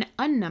and 1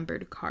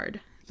 unnumbered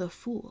card, the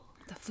Fool.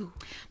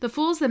 The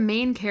Fool is the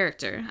main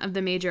character of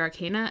the major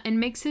arcana and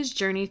makes his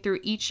journey through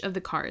each of the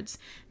cards,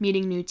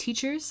 meeting new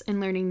teachers and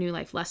learning new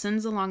life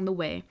lessons along the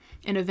way,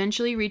 and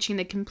eventually reaching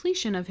the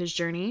completion of his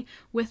journey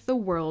with the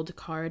World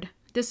card.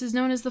 This is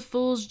known as the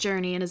Fool's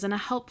Journey and is a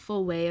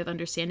helpful way of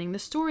understanding the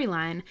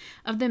storyline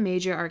of the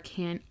major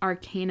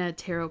arcana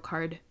tarot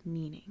card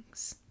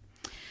meanings.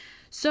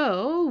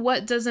 So,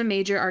 what does a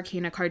major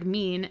arcana card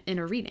mean in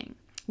a reading?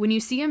 When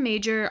you see a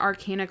major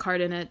arcana card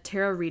in a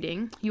tarot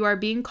reading, you are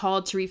being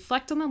called to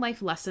reflect on the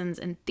life lessons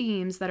and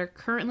themes that are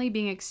currently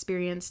being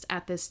experienced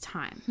at this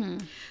time.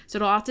 So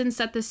it'll often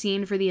set the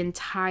scene for the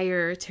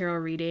entire tarot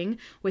reading,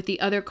 with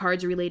the other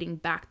cards relating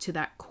back to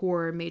that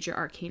core major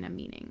arcana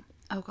meaning.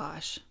 Oh,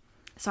 gosh.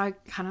 So I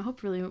kind of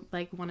hope really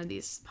like one of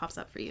these pops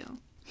up for you.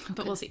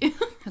 But we'll see.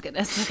 Look at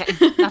this. Okay.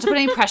 Not to put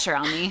any pressure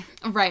on me.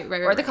 Right.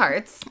 Or the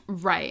cards.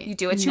 Right. You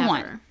do what you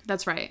want.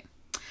 That's right.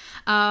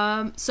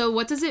 So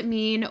what does it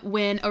mean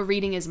when a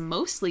reading is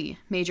mostly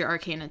major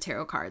arcana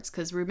tarot cards?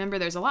 Because remember,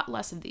 there's a lot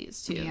less of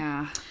these too.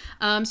 Yeah.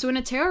 So when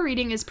a tarot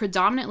reading is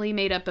predominantly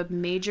made up of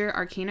major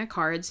arcana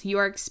cards, you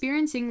are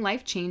experiencing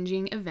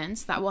life-changing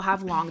events that will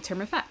have long-term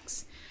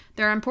effects.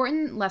 There are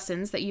important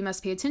lessons that you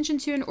must pay attention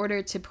to in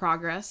order to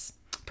progress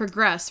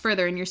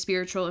further in your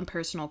spiritual and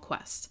personal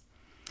quest.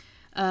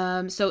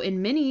 So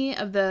in many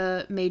of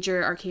the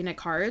major arcana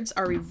cards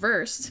are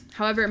reversed.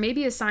 However, it may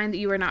be a sign that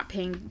you are not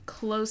paying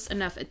close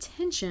enough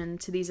attention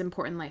to these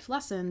important life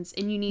lessons,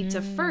 and you need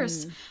to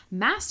first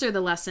master the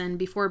lesson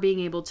before being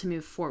able to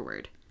move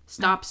forward.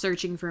 Stop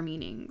searching for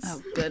meanings.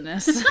 Oh,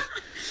 goodness.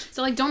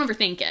 So, like, don't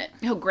overthink it.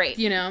 Oh, great.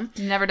 You know?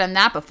 Never done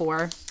that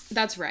before.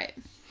 That's right.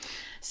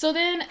 So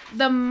then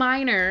the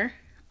minor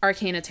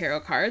arcana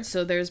tarot cards.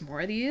 So there's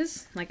more of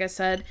these. Like I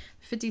said,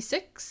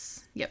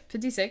 56. Yep,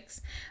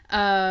 56.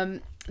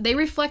 They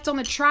reflect on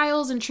the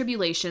trials and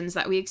tribulations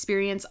that we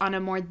experience on a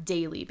more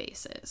daily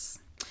basis.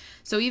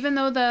 So even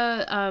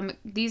though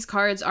these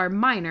cards are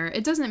minor,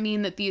 it doesn't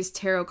mean that these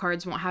tarot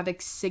cards won't have a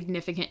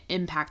significant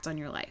impact on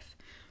your life.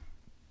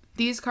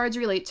 These cards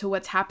relate to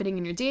what's happening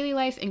in your daily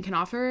life and can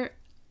offer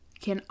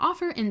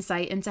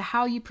insight into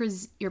how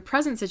your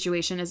present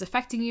situation is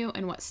affecting you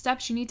and what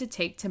steps you need to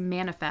take to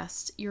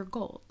manifest your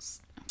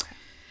goals.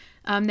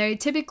 They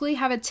typically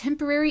have a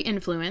temporary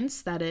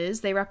influence, that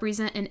is, they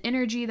represent an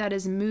energy that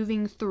is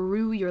moving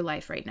through your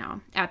life right now,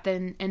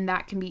 and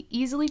that can be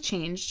easily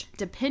changed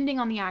depending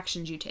on the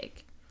actions you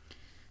take.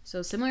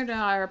 So similar to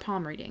our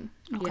palm reading,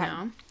 you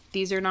know?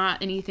 These are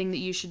not anything that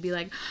you should be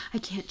like, I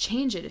can't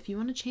change it. If you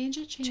want to change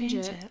it, change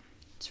it.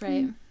 That's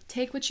right.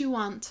 Take what you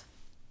want.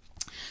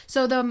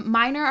 So the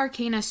minor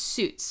arcana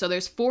suits. So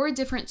there's 4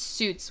 different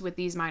suits with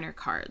these minor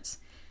cards.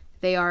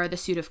 They are the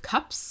suit of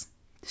cups,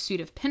 the suit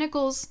of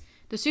pentacles,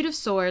 the suit of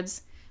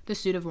swords, the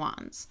suit of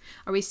wands.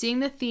 Are we seeing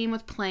the theme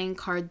with playing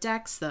card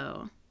decks,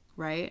 though?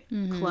 Right?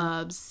 Mm-hmm.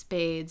 Clubs,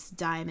 spades,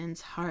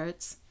 diamonds,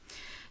 hearts.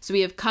 So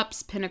we have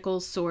cups,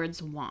 pentacles,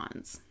 swords,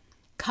 wands.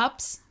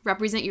 Cups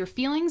represent your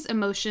feelings,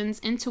 emotions,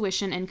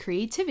 intuition, and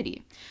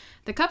creativity.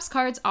 The cups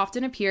cards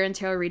often appear in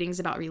tarot readings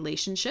about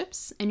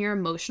relationships and your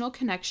emotional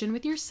connection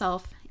with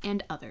yourself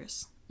and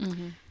others.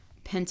 Mm-hmm.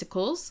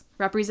 Pentacles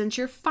represent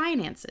your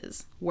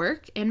finances,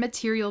 work, and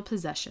material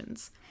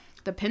possessions.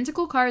 The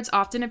pentacle cards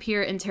often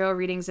appear in tarot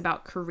readings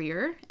about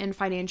career and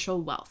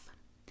financial wealth.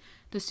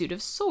 The suit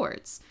of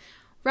swords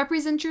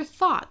represent your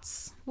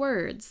thoughts,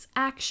 words,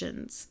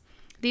 actions.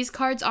 These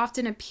cards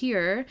often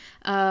appear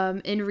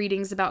in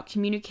readings about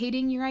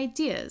communicating your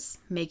ideas,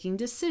 making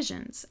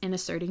decisions, and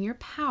asserting your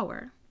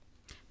power.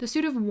 The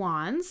suit of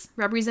wands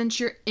represents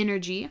your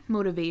energy,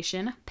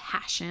 motivation,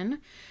 passion.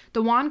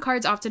 The wand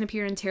cards often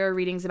appear in tarot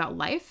readings about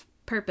life,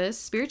 purpose,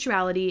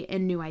 spirituality,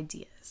 and new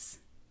ideas.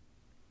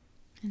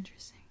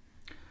 Interesting.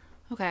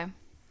 Okay.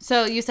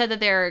 So you said that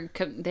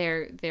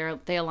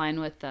they align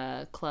with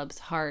the club's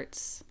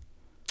hearts.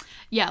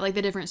 Yeah, like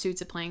the different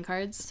suits of playing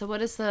cards. So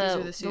what is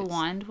the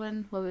wand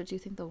one? What would you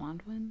think the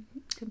wand one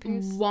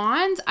compares?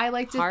 Wand, I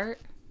like to... Heart?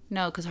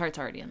 No, because heart's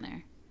already in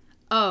there.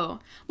 Oh.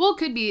 Well, it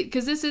could be,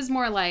 because this is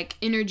more like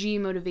energy,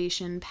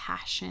 motivation,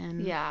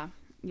 passion. Yeah.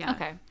 Yeah.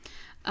 Okay.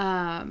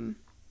 And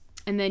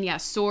then, yeah,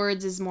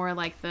 swords is more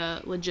like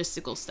the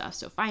logistical stuff.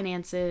 So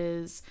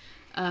finances,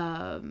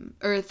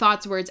 or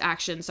thoughts, words,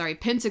 actions. Sorry,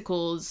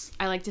 pentacles.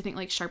 I like to think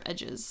like sharp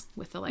edges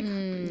with the like,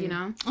 you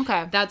know.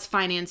 Okay. That's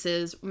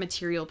finances,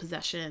 material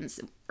possessions,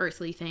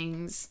 earthly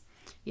things.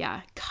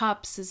 Yeah,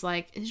 cups is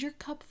like, is your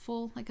cup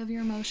full, like, of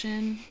your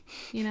emotion,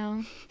 you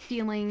know,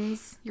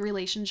 feelings, your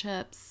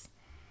relationships.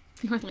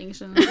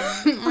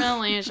 Relationships.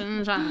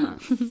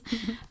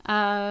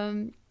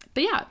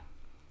 But yeah.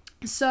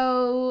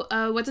 So,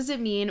 what does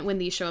it mean when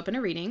these show up in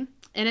a reading?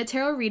 In a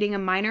tarot reading, a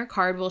minor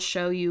card will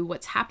show you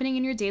what's happening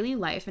in your daily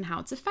life and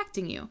how it's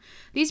affecting you.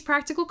 These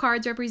practical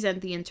cards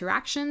represent the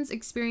interactions,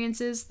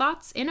 experiences,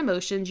 thoughts, and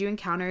emotions you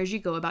encounter as you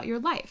go about your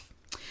life.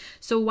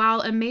 So while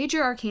a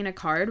major arcana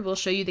card will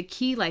show you the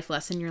key life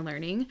lesson you're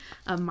learning,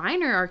 a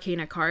minor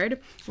arcana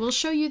card will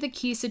show you the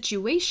key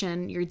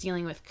situation you're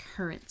dealing with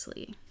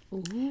currently.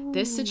 Ooh.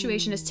 This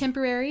situation is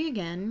temporary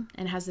again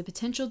and has the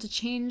potential to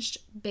change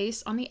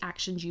based on the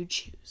actions you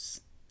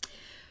choose.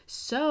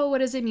 So what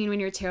does it mean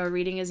when your tarot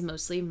reading is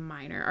mostly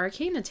minor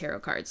arcana tarot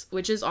cards,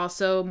 which is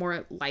also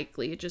more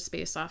likely just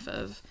based off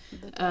of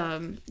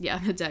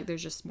the deck.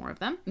 There's just more of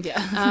them.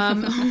 Yeah.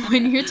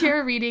 When your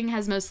tarot reading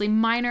has mostly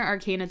minor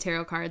arcana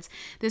tarot cards,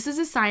 this is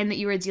a sign that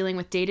you are dealing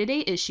with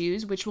day-to-day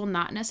issues which will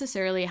not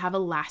necessarily have a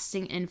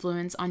lasting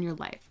influence on your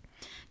life.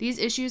 These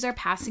issues are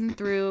passing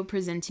through,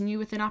 presenting you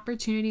with an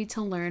opportunity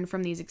to learn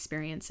from these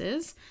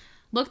experiences.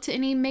 Look to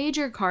any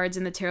major cards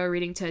in the tarot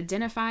reading to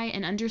identify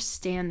and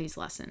understand these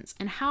lessons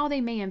and how they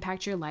may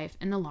impact your life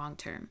in the long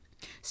term.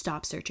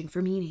 Stop searching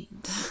for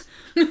meanings.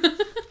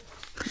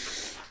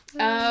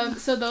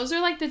 So those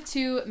are like the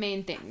two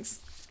main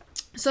things.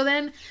 So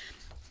then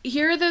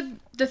here are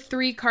the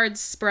 3 card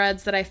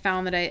spreads that I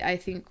found that I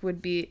think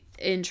would be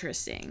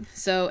interesting.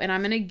 So, and I'm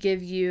going to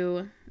give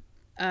you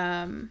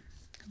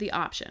the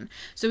option.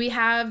 So we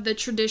have the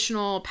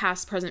traditional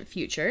past, present,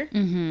 future.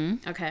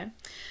 Mm-hmm. Okay.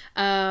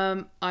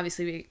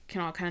 Obviously we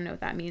can all kind of know what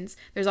that means.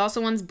 There's also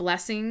ones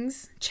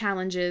blessings,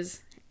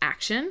 challenges,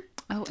 action.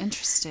 Oh,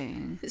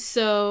 interesting.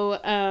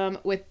 So,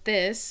 with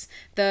this,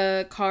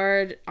 the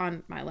card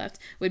on my left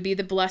would be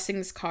the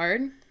blessings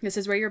card. This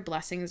is where your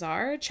blessings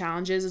are.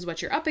 Challenges is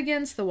what you're up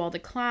against, the wall to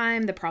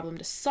climb, the problem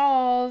to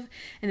solve.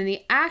 And then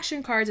the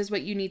action cards is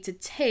what you need to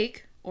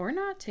take or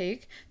not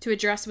take to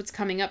address what's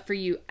coming up for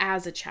you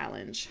as a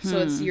challenge. So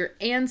it's your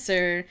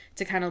answer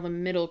to kind of the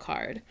middle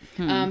card.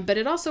 But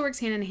it also works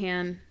hand in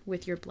hand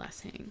with your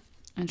blessing.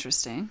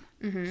 Interesting.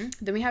 Mm-hmm.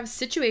 Then we have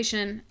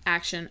situation,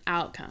 action,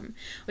 outcome,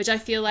 which I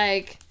feel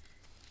like,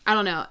 I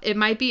don't know, it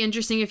might be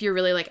interesting if you're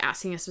really like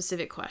asking a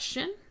specific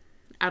question.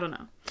 I don't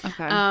know.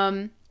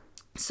 Okay.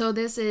 So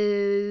this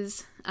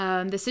is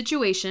the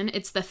situation.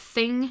 It's the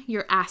thing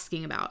you're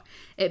asking about.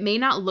 It may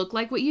not look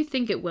like what you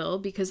think it will,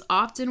 because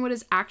often what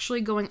is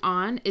actually going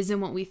on isn't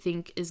what we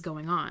think is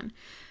going on.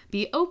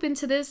 Be open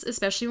to this,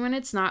 especially when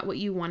it's not what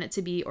you want it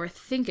to be or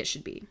think it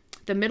should be.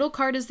 The middle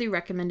card is the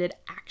recommended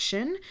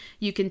action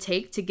you can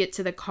take to get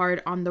to the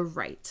card on the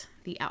right,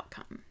 the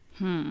outcome.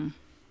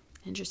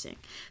 Interesting.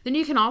 Then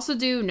you can also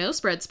do no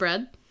spread.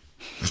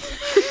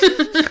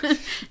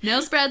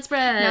 No spread.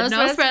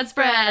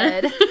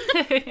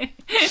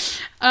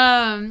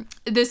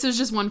 This is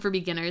just one for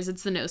beginners.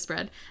 It's the no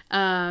spread.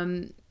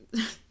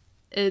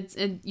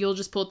 You'll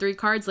just pull 3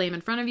 cards, lay them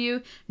in front of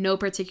you. No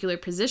particular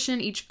position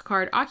each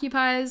card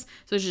occupies.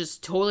 So it's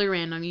just totally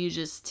random. You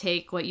just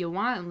take what you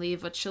want and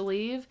leave what you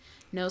leave.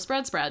 No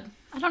spread.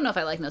 I don't know if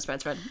I like no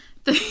spread. Not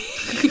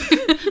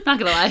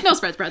gonna lie. No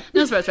spread.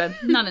 No spread.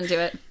 Not into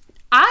it.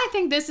 I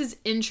think this is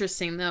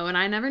interesting, though, and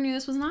I never knew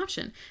this was an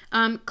option.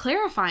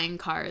 Clarifying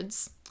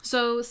cards.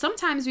 So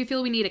sometimes we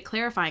feel we need a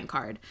clarifying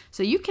card.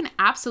 So you can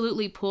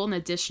absolutely pull an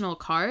additional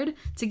card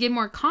to give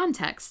more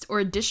context or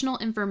additional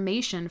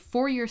information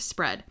for your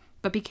spread.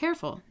 But be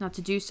careful not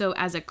to do so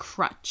as a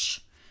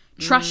crutch.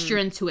 Trust your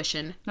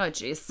intuition. Oh,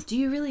 jeez. Do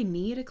you really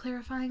need a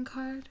clarifying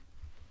card?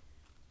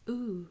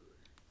 Ooh.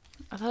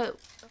 I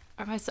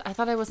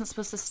thought I wasn't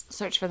supposed to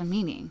search for the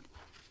meaning.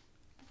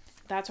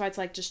 That's why it's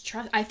like just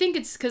trust. I think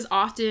it's because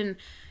often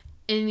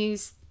in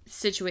these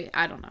situations,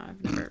 I don't know,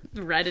 I've never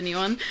read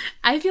anyone.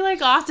 I feel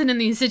like often in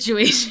these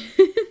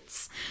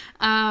situations,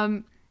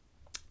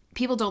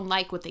 people don't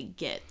like what they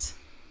get,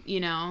 you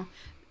know?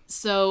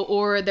 So,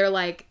 or they're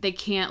like, they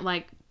can't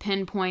like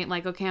pinpoint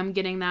like, okay, I'm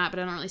getting that, but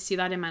I don't really see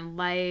that in my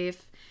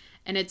life.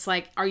 And it's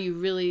like, are you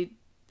really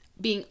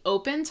being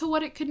open to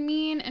what it could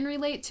mean and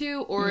relate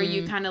to? Or are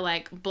you kind of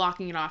like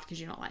blocking it off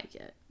because you don't like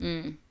it?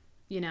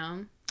 You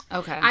know?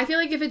 Okay. I feel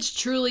like if it's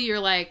truly you're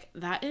like,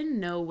 that in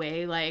no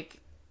way, like,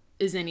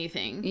 is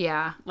anything.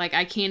 Yeah. Like,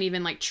 I can't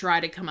even, like, try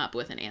to come up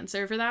with an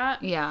answer for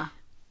that. Yeah.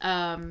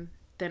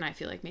 Then I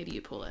feel like maybe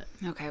you pull it.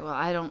 Okay, well,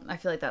 I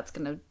feel like that's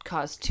going to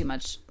cause too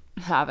much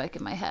havoc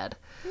in my head.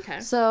 Okay.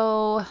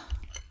 So,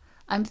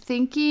 I'm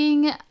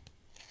thinking,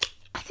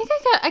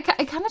 I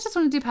kind of just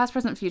want to do past,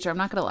 present, future. I'm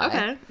not going to lie.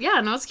 Okay. Yeah,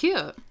 no, it's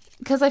cute.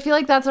 Because I feel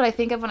like that's what I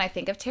think of when I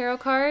think of tarot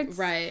cards.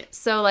 Right.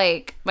 So,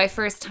 like, my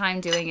first time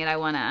doing it, I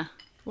want to...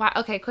 Why?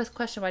 Okay,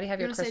 question. Why do you have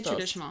your crystals? Say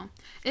traditional.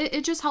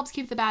 It just helps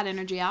keep the bad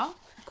energy out.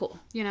 Cool.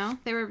 You know,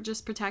 they were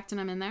just protecting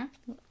them in there.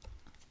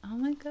 Oh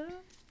my god.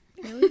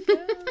 Here we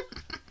go.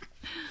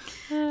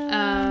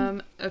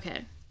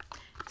 Okay.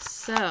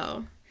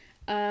 So,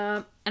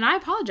 and I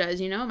apologize,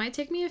 it might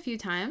take me a few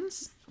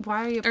times.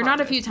 Why are you apologizing? Or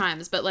not a few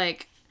times, but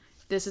like,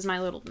 this is my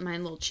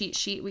little cheat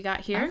sheet we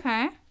got here.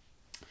 Okay.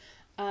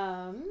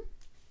 I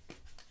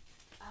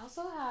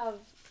also have,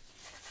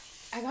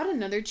 I got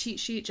another cheat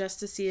sheet just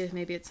to see if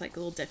maybe it's like a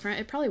little different.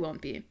 It probably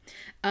won't be.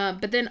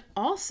 But then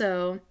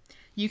also,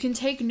 you can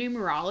take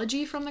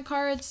numerology from the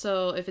cards.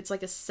 So if it's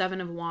like a 7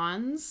 of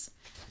Wands,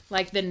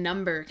 like the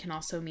number can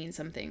also mean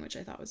something, which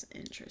I thought was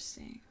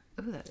interesting.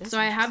 Ooh, that is so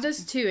I have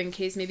this too in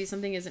case maybe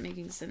something isn't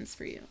making sense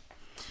for you.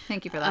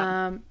 Thank you for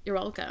that. You're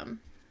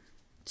welcome.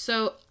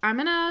 So I'm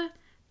going to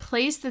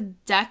place the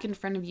deck in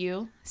front of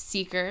you,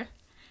 Seeker.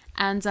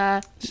 And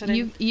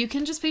you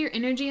can just put your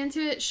energy into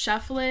it,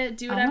 shuffle it,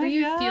 do whatever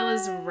you feel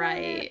is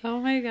right. Oh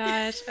my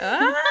gosh.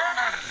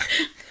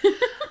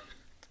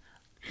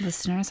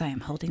 Listeners, I am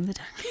holding the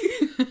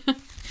deck.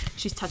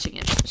 She's touching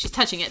it. She's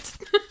touching it.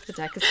 The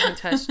deck is being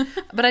touched.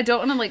 But I don't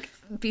want to like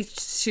be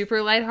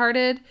super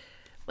lighthearted.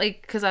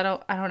 Like, because I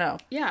don't know.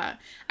 Yeah.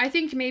 I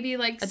think maybe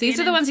like these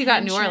are the ones you got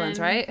in New Orleans,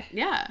 right?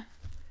 Yeah.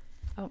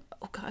 Oh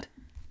God.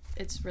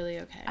 It's really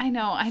okay. I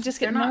know. I just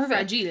get nervous. They're not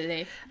fragile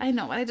today. I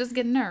know. I just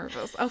get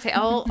nervous. Okay,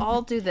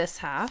 I'll do this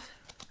half.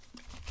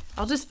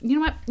 I'll just, you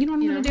know what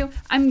I'm gonna do?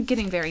 I'm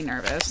getting very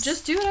nervous.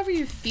 Just do whatever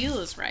you feel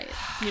is right.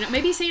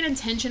 Maybe say an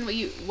intention,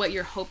 what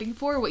you're hoping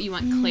for, what you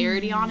want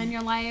clarity on in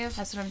your life.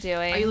 That's what I'm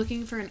doing. Are you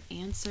looking for an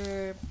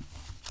answer?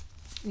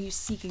 Are you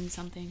seeking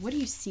something? What are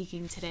you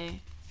seeking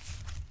today?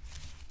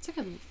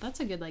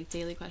 That's a good like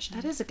daily question.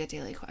 That is a good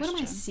daily question. What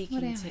am I seeking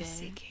today? What am I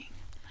seeking?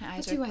 My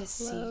eyes what do are I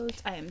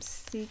seek? I am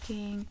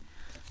seeking.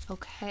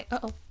 Okay.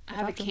 Uh-oh. I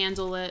have a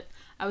candle lit.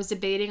 I was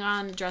debating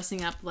on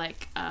dressing up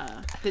like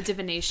the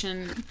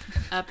divination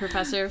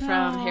professor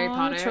from Harry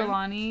Potter.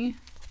 Trelawney.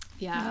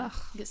 Yeah.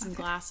 Ugh, get some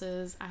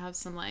glasses. I have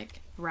some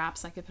like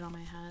wraps I could put on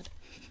my head.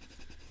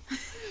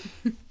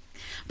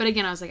 But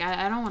again, I was like,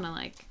 I don't want to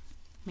like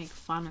make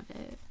fun of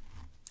it.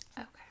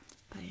 Okay.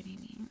 By any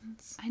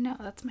means. I know,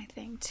 that's my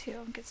thing too.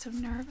 I get so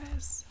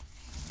nervous.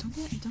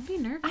 Don't be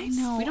nervous. I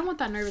know. We don't want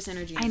that nervous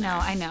energy. I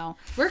know.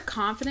 We're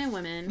confident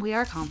women. We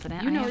are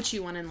confident. You know what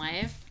you want in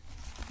life.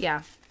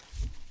 Yeah.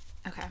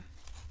 Okay.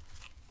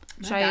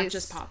 My back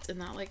just popped and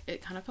that like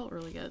it kind of felt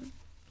really good.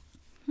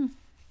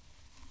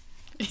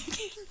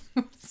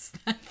 What's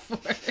that for?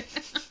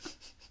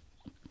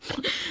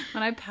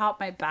 When I pop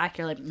my back,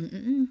 you're like,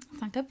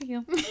 it's not good for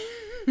you.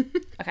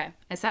 Okay.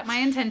 I set my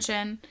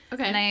intention.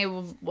 Okay.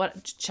 And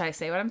what should I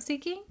say what I'm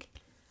seeking?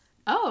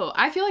 Oh,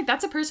 I feel like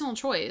that's a personal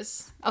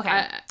choice.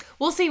 Okay.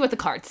 We'll see what the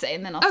cards say,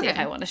 and then I'll see if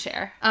I want to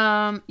share.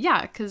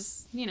 Yeah,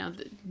 because,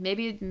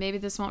 maybe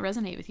this won't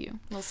resonate with you.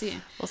 We'll see.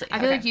 I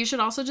feel like you should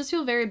also just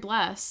feel very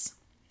blessed.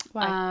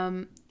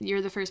 Why?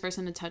 You're the first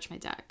person to touch my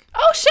deck.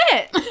 Oh,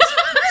 shit!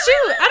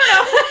 Shoot! I don't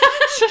know.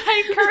 Should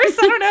I curse?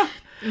 I don't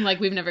know.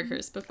 Like, we've never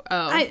cursed before.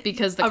 Oh,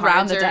 because the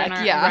around cards the are deck, in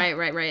our... yeah.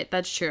 Right.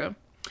 That's true.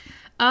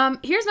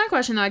 Here's my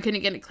question, though. I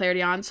couldn't get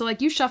clarity on. So,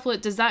 like, you shuffle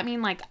it. Does that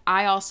mean, like,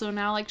 I also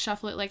now, like,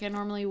 shuffle it like I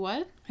normally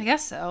would? I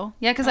guess so.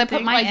 Yeah, because I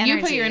put my energy. You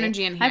put your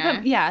energy in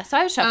here. So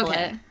I would shuffle it.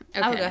 Okay.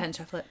 I would go ahead and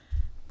shuffle it.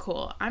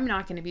 Cool. I'm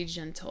not going to be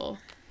gentle.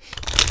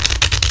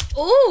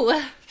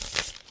 Ooh!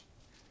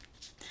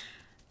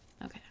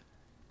 Okay.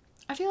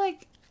 I feel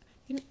like...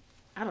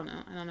 I don't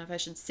know. I don't know if I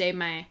should say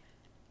my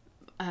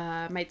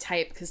my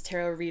type, because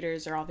tarot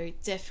readers are all very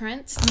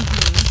different.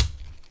 Mm-hmm.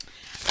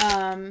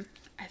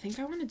 I think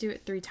I want to do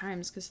it 3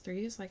 times because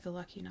 3 is like a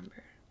lucky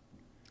number.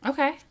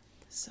 Okay.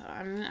 So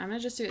I'm gonna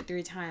just do it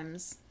 3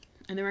 times,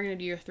 and then we're gonna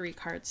do your 3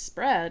 card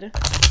spread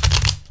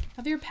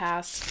of your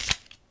past,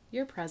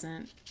 your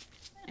present,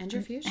 and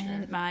your future.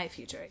 And my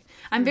future.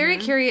 I'm very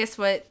curious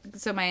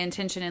so my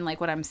intention and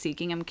like what I'm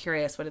seeking, I'm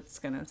curious what it's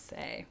gonna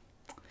say.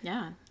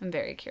 Yeah. I'm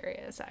very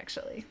curious,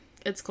 actually.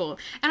 It's cool.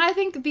 And I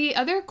think the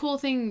other cool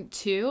thing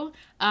too,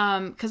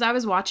 because I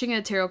was watching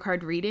a tarot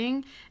card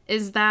reading,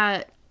 is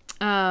that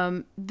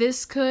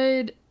this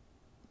could,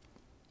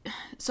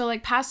 so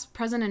like past,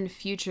 present, and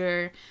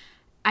future,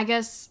 I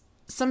guess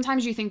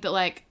sometimes you think that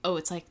like, oh,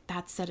 it's like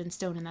that's set in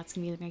stone and that's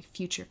gonna be my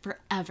future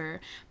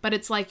forever. But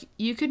it's like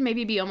you could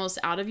maybe be almost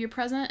out of your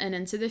present and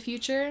into the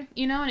future,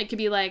 and it could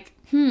be like,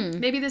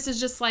 maybe this is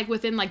just like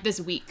within like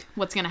this week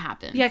what's gonna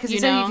happen. Yeah, because you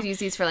said you could use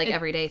these for like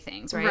everyday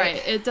things, right?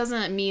 Right. It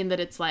doesn't mean that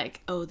it's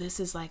like, oh, this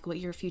is like what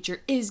your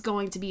future is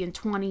going to be in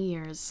 20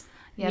 years.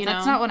 Yeah,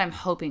 that's not what I'm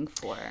hoping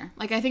for.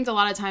 Like, I think a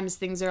lot of times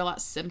things are a lot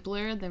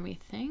simpler than we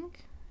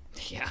think.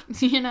 Yeah.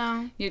 You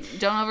don't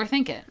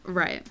overthink it.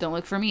 Right. Don't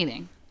look for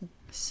meaning.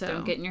 So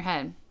don't get in your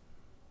head.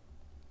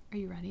 Are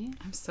you ready?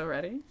 I'm so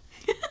ready.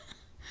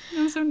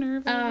 I'm so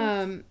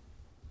nervous.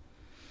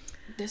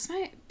 This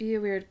might be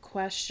a weird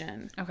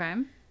question. Okay.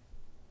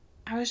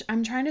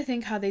 I'm trying to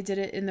think how they did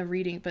it in the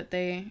reading, but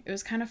it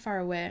was kind of far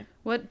away.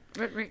 What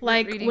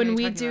like reading when are you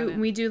we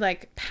talking do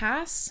like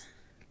past,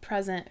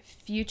 present,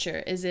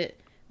 future, is it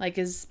like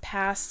is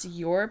past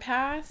your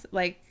past?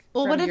 Like,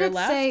 well, what did it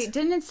left? say?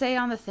 Didn't it say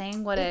on the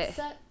thing what it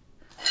said?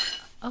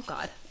 Oh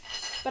God.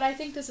 But I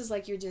think this is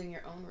like you're doing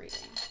your own reading.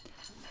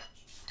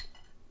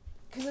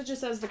 Because it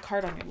just says the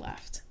card on your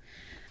left.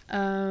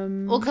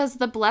 Well, because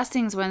the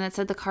blessings one that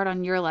said the card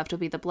on your left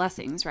would be the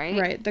blessings, right?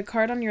 Right. The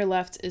card on your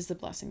left is the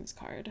blessings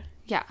card.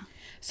 Yeah.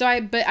 So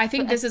I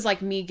think this is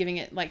like me giving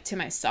it like to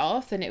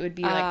myself, and it would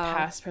be like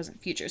past,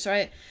 present, future.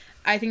 So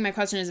I think my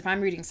question is, if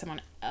I'm reading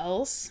someone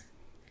else,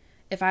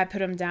 if I put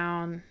them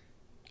down,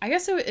 I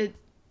guess I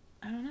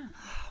don't know.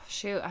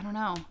 Shoot, I don't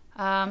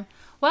know.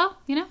 Well,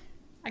 you know,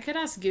 I could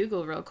ask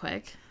Google real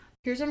quick.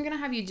 Here's what I'm gonna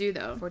have you do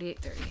though.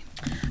 4830.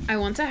 I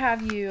want to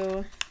have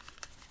you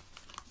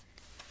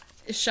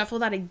shuffle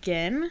that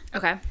again.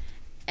 Okay.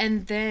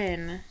 And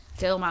then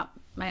Deal my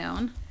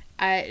own.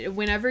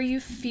 Whenever you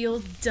feel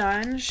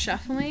done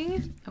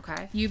shuffling,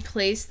 Okay. you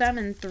place them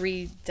in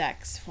 3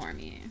 decks for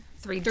me.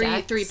 Three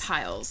decks? 3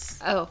 piles.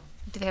 Oh,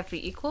 do they have to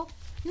be equal?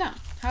 No,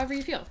 however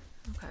you feel.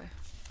 Okay.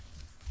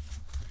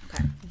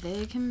 Okay.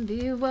 They can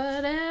be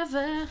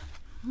whatever.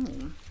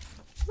 Whatever.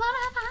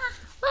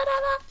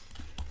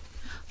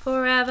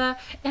 Forever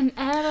and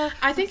ever.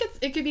 I think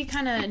it could be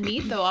kind of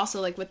neat though, also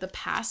like with the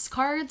past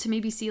card, to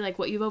maybe see like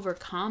what you've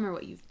overcome or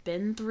what you've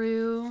been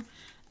through.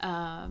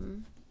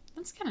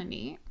 That's kind of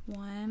neat.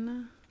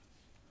 1.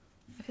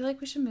 I feel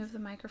like we should move the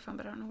microphone,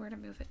 but I don't know where to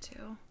move it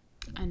to.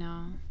 I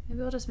know. Maybe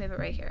we'll just move it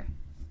right here.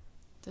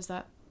 Does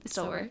that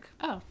still work?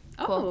 Oh.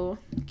 Cool. Oh,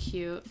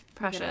 cute.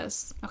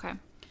 Precious. Okay.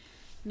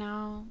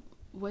 Now,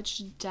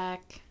 which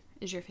deck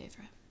is your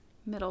favorite?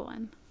 Middle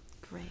one.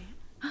 Great.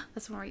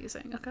 That's the one we're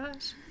using. Oh,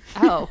 gosh.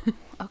 Oh,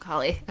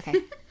 golly.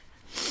 Okay.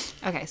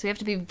 Okay, so we have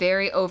to be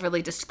very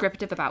overly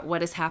descriptive about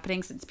what is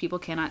happening since people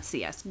cannot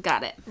see us.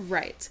 Got it.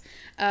 Right.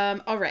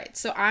 All right.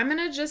 So I'm going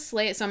to just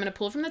lay it. So I'm going to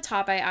pull from the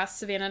top. I asked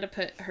Savannah to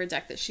put her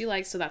deck that she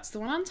likes. So that's the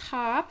one on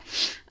top.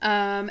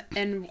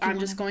 And I'm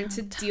just going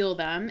to deal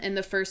them. And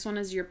the first one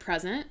is your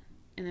present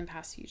and then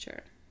past,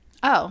 future.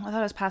 Oh, I thought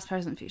it was past,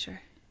 present,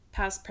 future.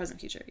 Past, present,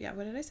 future. Yeah,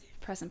 what did I say?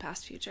 Present,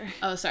 past, future.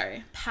 Oh,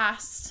 sorry.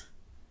 Past,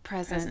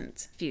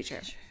 present,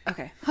 future.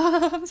 Okay.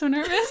 I'm so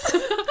nervous.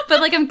 But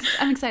like I'm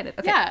excited.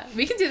 Okay. Yeah,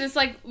 we can do this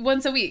like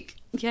once a week.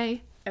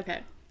 Yay. Okay.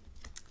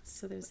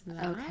 So there's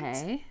that.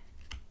 Okay.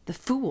 The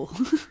Fool.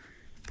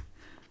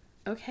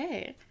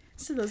 Okay.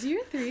 So those are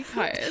your 3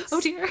 cards.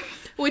 Oh dear.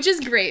 Which is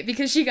great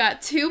because she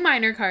got 2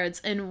 minor cards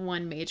and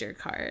 1 major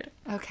card.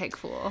 Okay,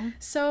 cool.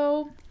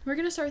 So we're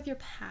gonna start with your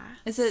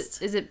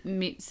past. Is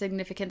it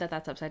significant that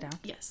that's upside down?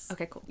 Yes.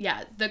 Okay, cool.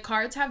 Yeah, the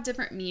cards have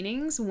different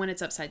meanings when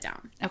it's upside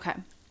down. Okay.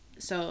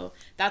 So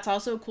that's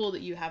also cool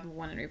that you have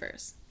 1 in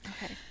reverse.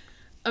 Okay.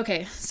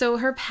 Okay, so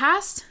her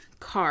past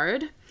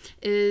card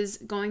is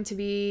going to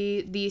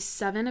be the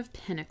 7 of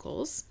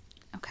Pentacles.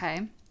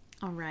 Okay.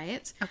 All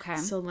right. Okay.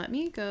 So let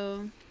me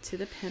go to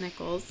the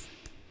Pentacles.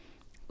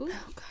 Ooh.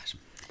 Oh gosh.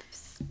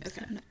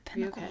 Okay.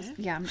 Pentacles. Okay?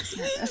 Yeah, I'm just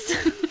nervous.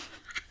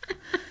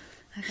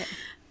 Okay.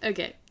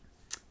 Okay.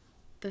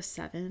 The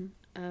 7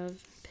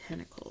 of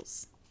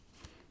Pentacles.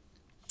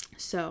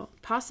 So,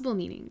 possible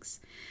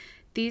meanings.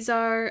 These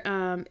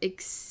are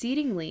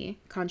exceedingly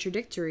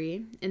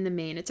contradictory in the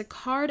main. It's a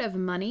card of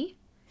money,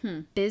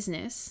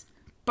 business,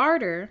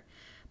 barter,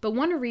 but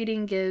one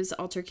reading gives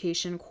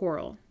altercation,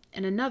 quarrel,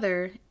 and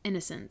another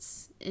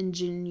innocence,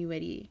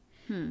 ingenuity.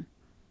 I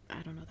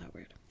don't know that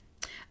word.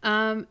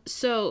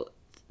 So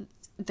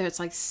there's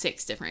like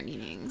 6 different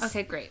meanings.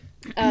 Okay, great.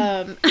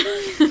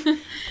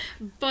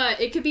 But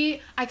it could be,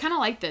 I kind of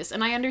like this,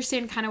 and I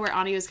understand kind of where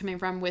Anya is coming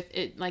from with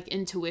it, like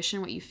intuition,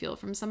 what you feel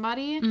from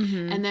somebody,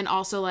 and then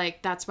also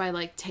like that's why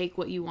like take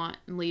what you want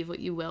and leave what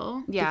you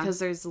will. Yeah, because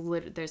there's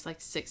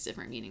like 6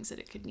 different meanings that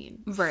it could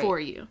mean right. for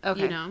you.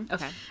 Okay, you know.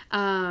 Okay.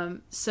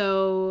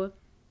 So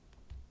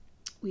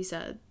we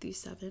said the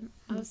 7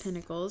 of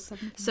Pentacles.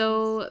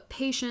 So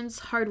patience,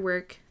 hard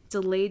work,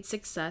 delayed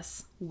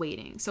success,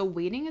 waiting. So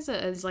waiting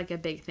is like a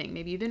big thing.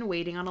 Maybe you've been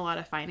waiting on a lot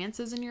of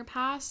finances in your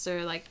past,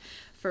 or like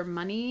for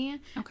money.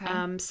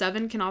 Okay.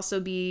 7 can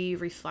also be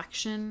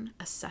reflection,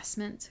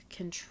 assessment,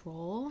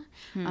 control.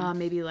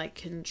 Maybe like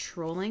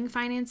controlling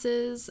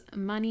finances,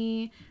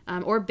 money,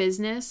 or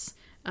business.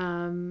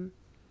 I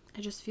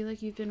just feel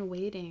like you've been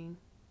waiting.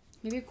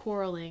 Maybe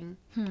quarreling,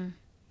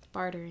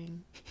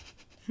 bartering.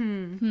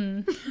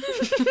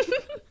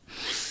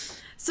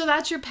 So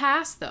that's your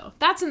past, though.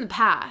 That's in the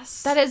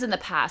past. That is in the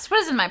past. What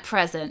is in my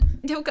present?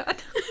 Oh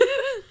God.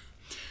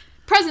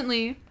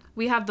 Presently,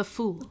 we have the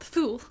Fool. The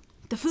Fool.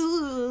 The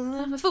Fool.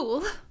 I'm a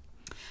fool.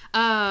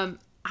 I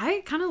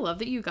kind of love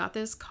that you got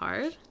this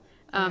card.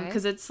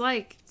 Because it's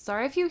like...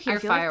 Sorry if you hear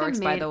feel like the fireworks,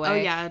 by the way. Oh,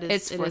 yeah, it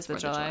is. It's 4th of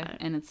July,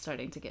 and it's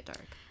starting to get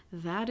dark.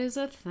 That is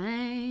a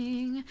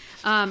thing.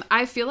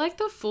 I feel like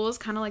the Fool is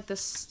kind of like the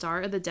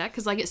start of the deck.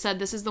 Because like it said,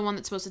 this is the one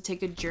that's supposed to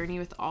take a journey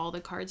with all the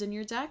cards in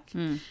your deck.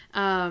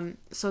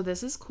 So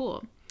this is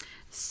cool.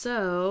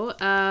 So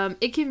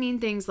it can mean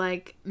things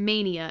like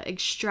mania,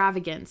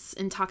 extravagance,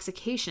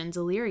 intoxication,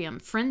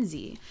 delirium,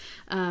 frenzy.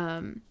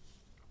 So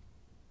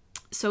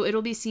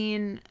it'll be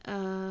seen...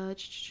 I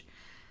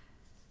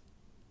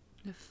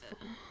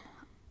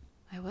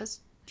was...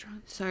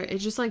 drunk. Sorry, it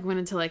just like went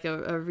into like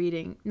a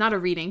reading, not a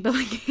reading, but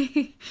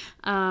like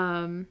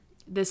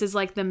this is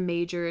like the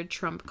major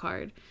trump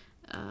card.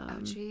 Oh,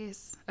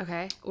 jeez.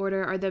 Okay.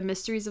 Order are the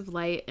mysteries of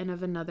light, and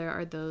of another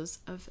are those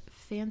of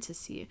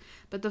fantasy.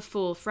 But the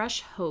fool,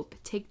 fresh hope,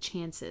 take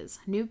chances,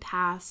 new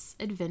paths,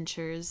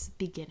 adventures,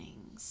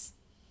 beginnings.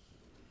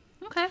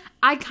 Okay.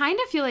 I kind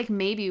of feel like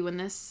maybe what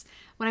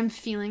I'm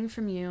feeling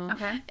from you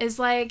is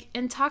like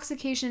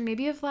intoxication,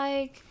 maybe of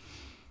like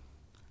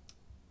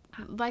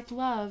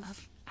love,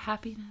 of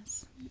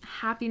happiness,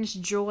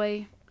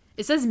 joy.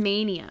 It says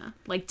mania,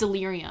 like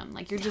delirium,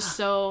 like you're just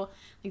so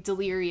like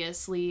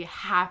deliriously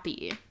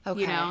happy.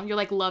 Okay. You know, you're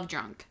like love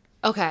drunk.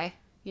 Okay.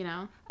 You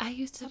know, I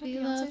used to be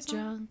love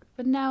drunk,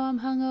 but now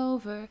I'm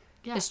hungover.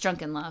 Yeah. It's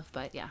drunk in love,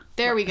 but yeah.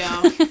 There we go.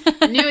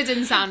 I knew it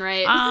didn't sound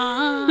right.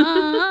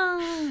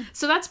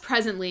 So that's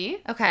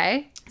presently.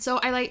 Okay. So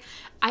I like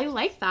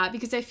that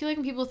because I feel like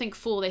when people think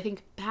fool, they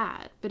think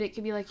bad, but it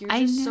could be like you're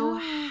just so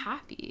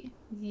happy.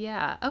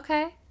 Yeah.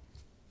 Okay.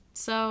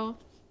 So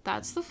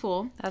that's the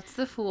fool. That's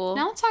the fool.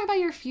 Now let's talk about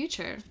your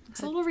future.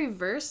 It's a little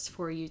reversed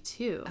for you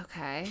too.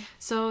 Okay.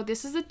 So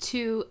this is a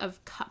 2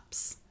 of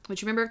cups,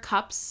 which remember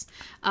cups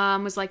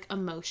was like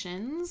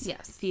emotions.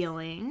 Yes.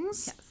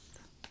 Feelings. Yes.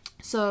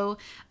 So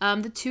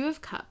the 2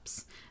 of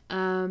cups,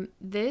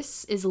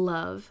 this is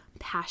love,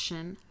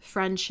 passion,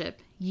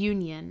 friendship,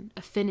 union,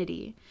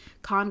 affinity,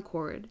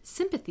 concord,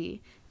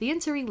 sympathy, the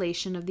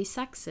interrelation of the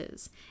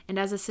sexes, and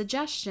as a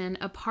suggestion,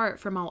 apart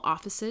from all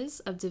offices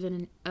of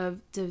divination,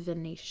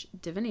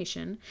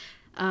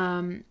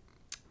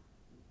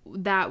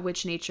 that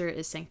which nature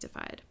is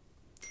sanctified.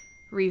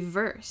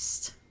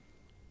 Reversed.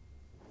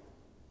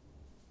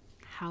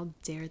 How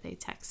dare they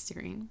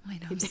texting? I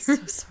know, I'm so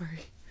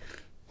sorry.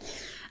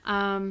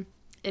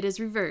 It is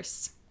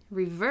reversed.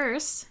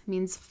 Reverse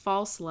means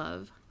false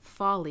love,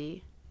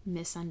 folly,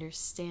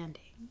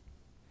 misunderstanding.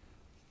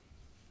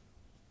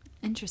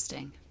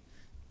 Interesting.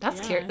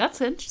 That's cute.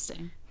 That's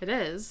interesting. It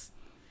is.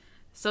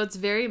 So it's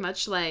very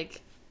much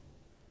like,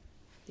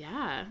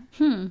 yeah.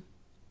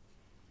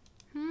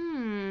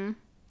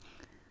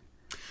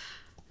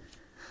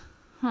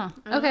 Huh.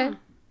 Okay.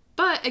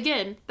 But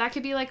again, that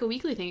could be like a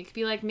weekly thing. It could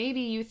be like maybe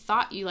you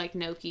thought you liked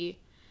Noki,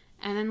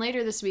 and then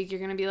later this week you're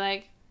going to be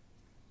like,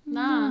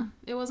 nah,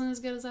 it wasn't as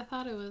good as I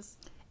thought it was.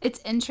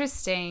 It's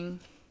interesting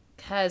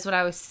because what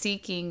I was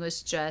seeking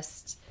was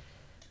just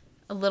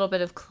a little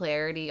bit of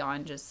clarity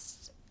on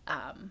just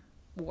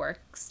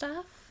work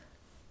stuff.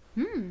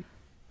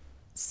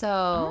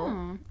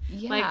 So,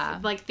 yeah.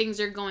 Like things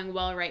are going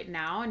well right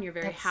now and you're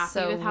very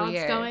happy with how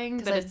it's going.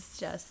 But it's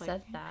just like,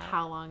 said that.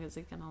 How long is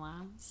it going to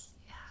last?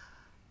 Yeah.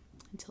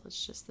 Until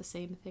it's just the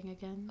same thing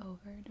again.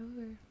 Over and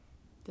over.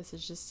 This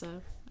is just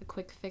a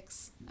quick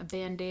fix, a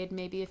Band-Aid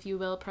maybe, if you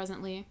will,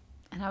 presently.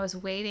 And I was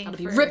waiting It'll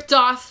be ripped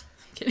off.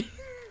 I'm kidding.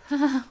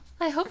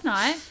 I hope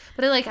not.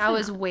 But I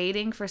was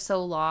waiting for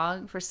so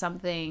long for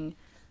something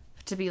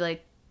to be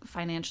like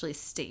financially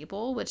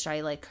stable, which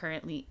I like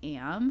currently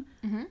am.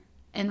 Mm-hmm.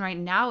 And right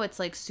now it's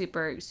like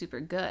super, super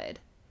good.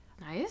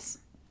 Nice.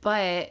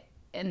 But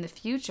in the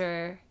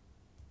future,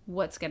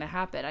 what's going to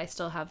happen? I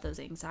still have those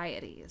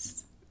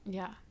anxieties.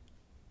 Yeah.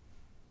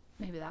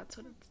 Maybe that's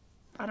what it's...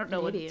 I don't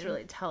know what it's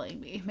really telling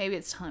me. Maybe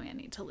it's telling me I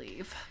need to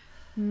leave.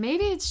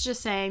 Maybe it's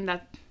just saying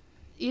that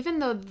even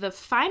though the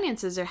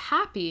finances are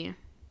happy,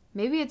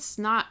 maybe it's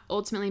not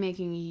ultimately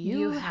making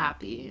you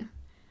happy.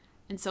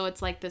 And so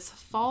it's like this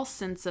false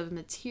sense of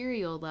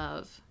material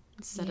love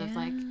instead of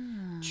like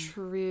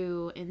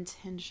true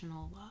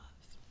intentional love.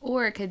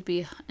 Or it could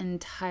be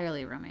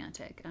entirely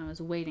romantic. And I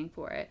was waiting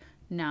for it.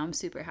 Now I'm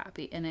super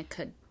happy. And it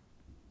could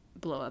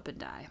blow up and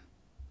die.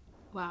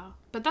 Wow.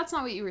 But that's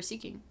not what you were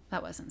seeking.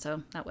 That wasn't,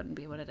 so that wouldn't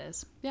be what it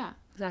is. Yeah.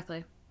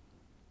 Exactly.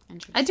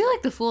 Interesting. I do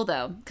like the fool,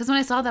 though. Because when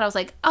I saw that, I was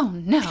like, oh,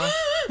 no.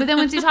 But then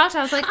once you talked,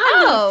 I was like,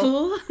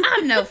 oh.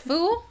 I'm no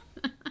fool.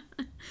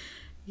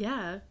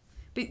 Yeah.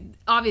 But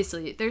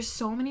obviously, there's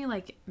so many,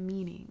 like,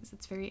 meanings.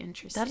 It's very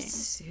interesting. That's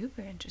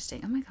super interesting.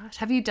 Oh, my gosh.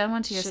 Have you done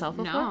one to yourself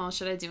before? No.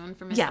 Should I do one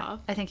for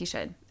myself? Yeah, I think you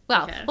should.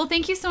 Well,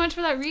 thank you so much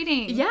for that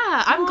reading.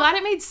 Yeah, I'm glad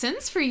it made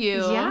sense for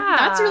you. Yeah.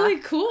 That's really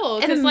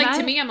cool. Because, like,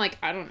 to me, I'm like,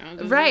 I don't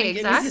know. Right,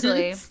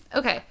 exactly.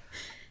 Okay.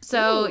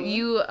 So,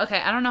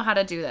 I don't know how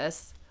to do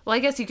this. Well, I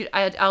guess you could,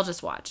 I'll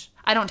just watch.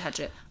 I don't touch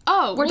it.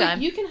 Oh, we're done.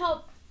 You can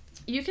help.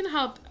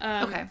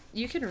 Okay.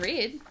 You can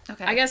read.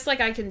 Okay. I guess, like,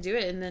 I can do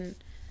it and then.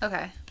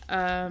 Okay.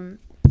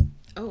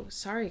 Oh,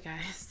 sorry,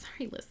 guys.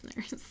 Sorry,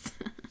 listeners.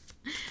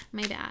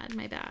 My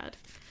bad.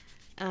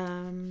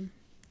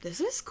 This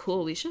is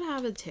cool. We should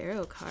have a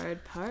tarot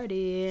card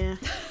party.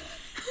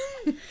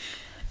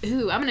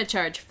 Ooh, I'm going to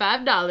charge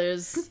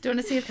 $5. Do you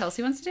want to see if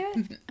Kelsey wants to do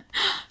it?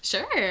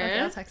 Sure. Okay,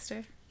 I'll text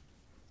her.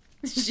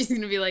 She's going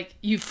to be like,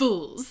 you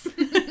fools.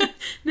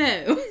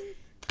 No.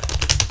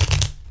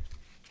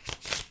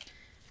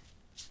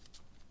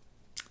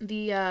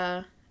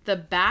 The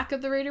back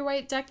of the Rider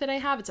White deck that I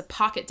have, it's a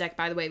pocket deck,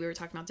 by the way. We were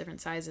talking about different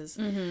sizes.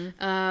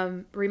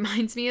 Mm-hmm.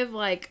 Reminds me of,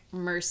 like,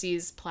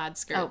 Mercy's plaid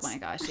skirts. Oh, my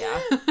gosh,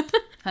 yeah.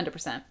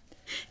 100%.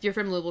 If you're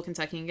from Louisville,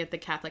 Kentucky, and get the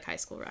Catholic high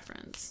school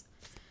reference.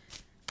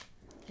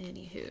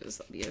 Anywho's,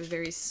 that'll be a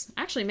very...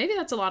 Actually, maybe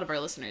that's a lot of our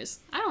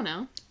listeners. I don't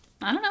know.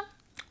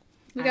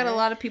 We got a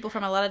lot of people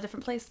from a lot of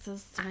different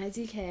places.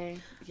 IDK.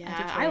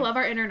 Yeah, I love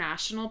our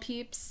international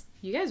peeps.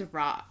 You guys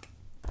rock.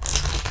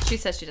 She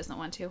says she doesn't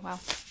want to. Wow.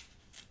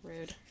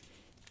 Rude.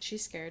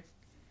 She's scared.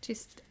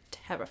 She's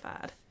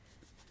terrified.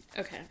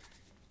 Okay.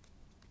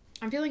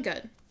 I'm feeling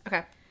good.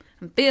 Okay.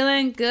 I'm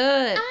feeling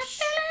good. I'm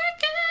feeling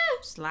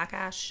good. Just like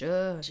I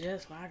should.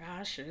 Just like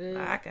I should.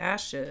 Like I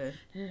should.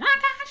 Like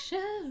I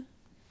should.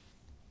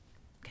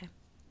 Okay.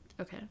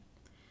 Okay.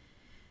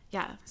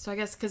 Yeah. So I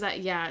guess because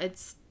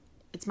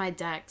it's my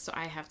deck, so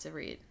I have to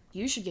read.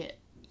 You should get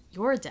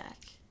your deck.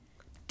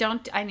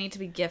 I need to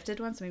be gifted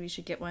one, so maybe you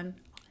should get one.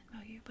 I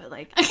don't know you, but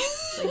like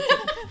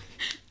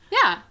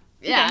yeah.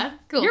 Yeah. Okay,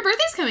 cool. Your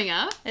birthday's coming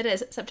up. It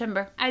is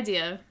September.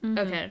 Idea. Mm-hmm.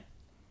 Okay.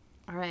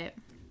 All right.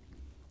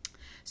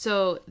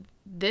 So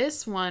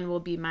this one will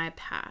be my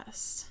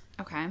past.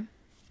 Okay.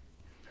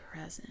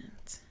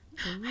 Present.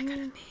 Ooh. I got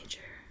a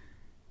major.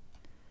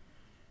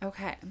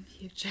 Okay.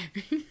 Future.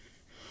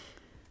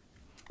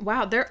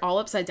 Wow, they're all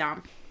upside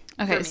down.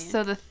 Okay,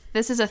 so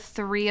this is a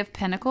 3 of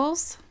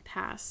Pentacles.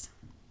 Past.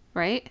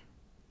 Right?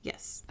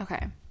 Yes.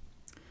 Okay.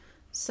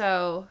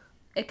 So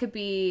it could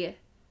be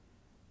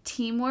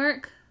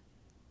teamwork,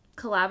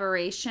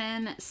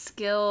 collaboration,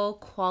 skill,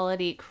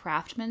 quality,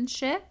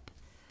 craftsmanship.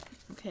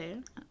 Okay.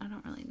 I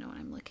don't really know what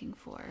I'm looking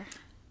for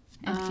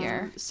in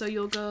here. So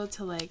you'll go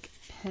to like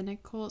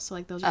pinnacles. So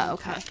like those are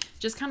okay.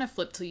 Just kind of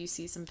flip till you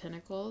see some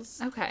pinnacles.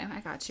 Okay, I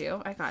got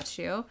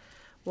you.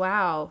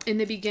 Wow. In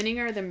the beginning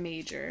are the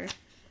major.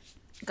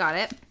 Got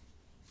it.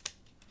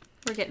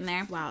 We're getting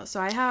there. Wow. So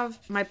I have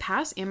my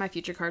past and my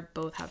future card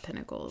both have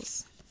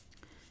pinnacles.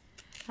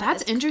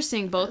 That's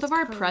interesting. Both of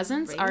our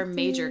presents are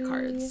major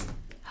cards.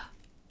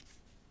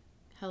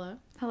 Hello?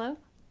 Hello?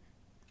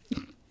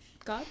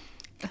 God?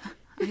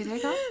 Are you there,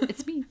 God?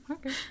 It's me,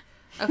 Margaret.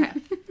 Okay.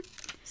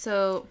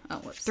 So,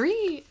 whoops.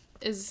 3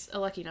 is a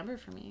lucky number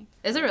for me.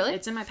 Is it really?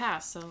 It's in my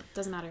past, so it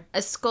doesn't matter.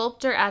 A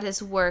sculptor at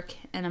his work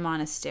in a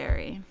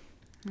monastery.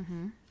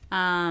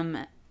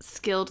 Mm-hmm.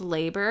 Skilled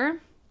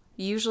labor,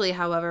 usually,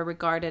 however,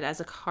 regarded as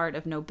a card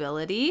of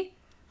nobility.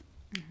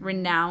 Mm-hmm.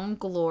 Renown,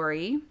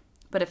 glory.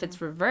 But if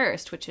it's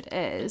reversed, which it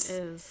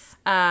is.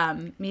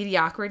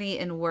 Mediocrity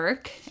in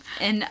work.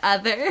 And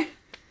otherwise,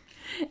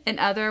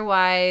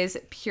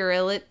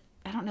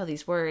 I don't know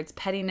these words.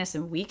 Pettiness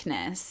and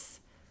weakness.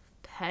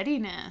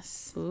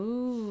 Pettiness.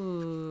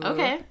 Ooh.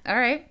 Okay. All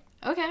right.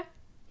 Okay.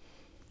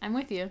 I'm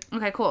with you.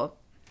 Okay, cool.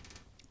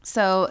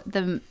 So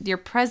your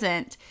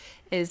present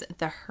is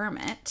the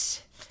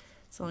Hermit.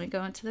 So let me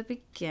go into the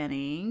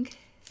beginning.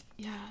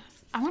 Yeah.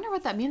 I wonder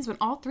what that means when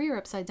all 3 are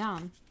upside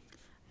down.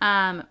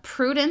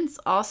 Prudence,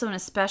 also and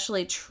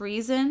especially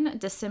treason,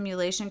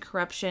 dissimulation,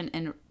 corruption,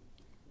 and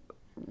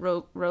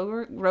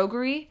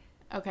roguery.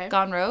 Okay.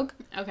 Gone rogue.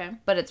 Okay.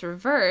 But it's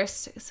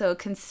reversed. So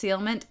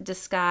concealment,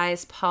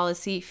 disguise,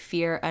 policy,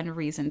 fear,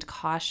 unreasoned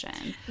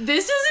caution.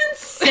 This is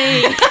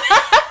insane.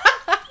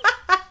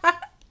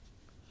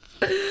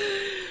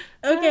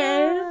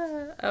 Okay.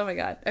 Oh my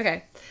God.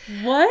 Okay.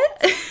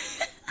 What?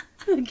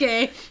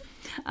 Okay.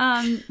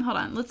 Hold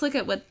on. Let's look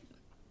at what.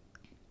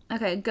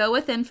 Okay. Go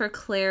within for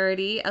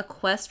clarity, a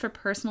quest for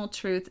personal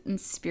truth, and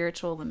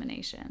spiritual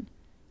illumination.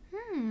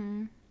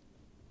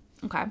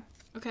 Okay.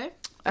 Okay.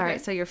 All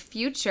right, so your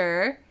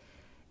future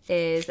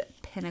is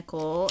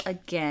Pinnacle.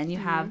 Again, you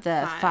have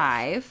the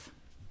 5.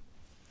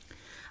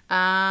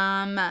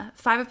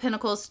 5 of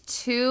Pentacles,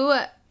 2.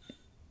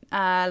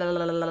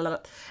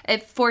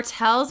 It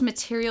foretells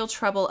material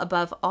trouble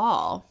above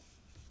all.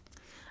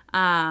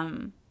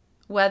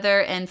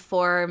 Whether in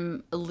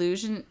form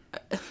illusion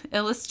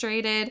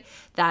illustrated,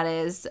 that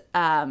is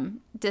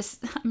I'm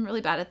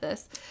really bad at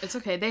this. It's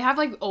okay. They have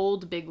like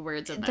old big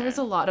words in there. There's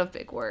a lot of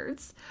big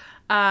words.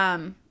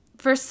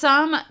 For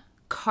some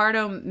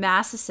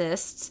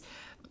cardomassicists,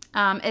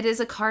 it is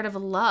a card of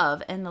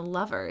love and the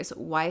lovers,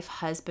 wife,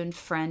 husband,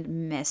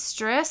 friend,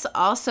 mistress.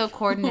 Also,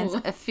 coordinates.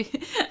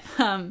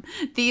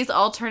 These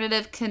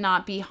alternative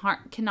cannot be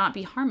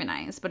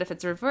harmonized. But if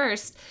it's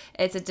reversed,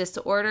 it's a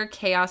disorder,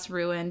 chaos,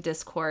 ruin,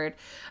 discord,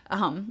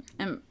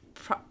 and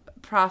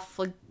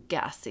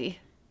profligacy.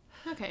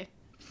 Okay.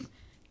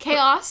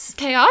 Chaos.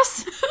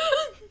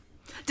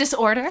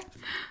 Disorder.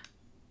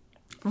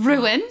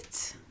 Ruin.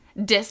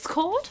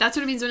 Discord. That's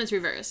what it means when it's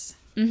reversed.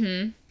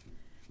 Mm-hmm.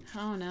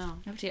 Oh no.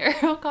 Oh dear.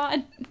 Oh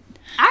God.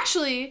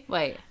 Actually,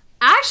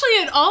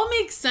 it all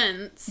makes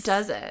sense.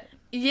 Does it?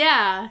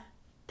 Yeah.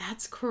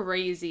 That's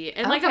crazy.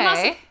 And like,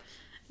 okay.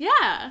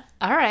 Yeah.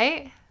 All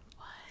right.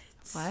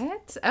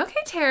 What?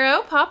 Okay,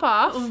 tarot, pop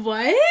off.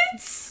 What?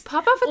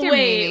 Pop off with your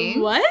meaning.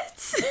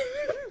 What?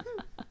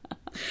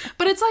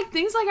 But it's like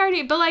things like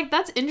already. But like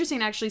that's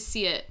interesting to actually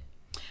see it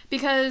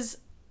because.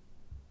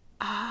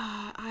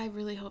 I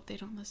really hope they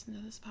don't listen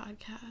to this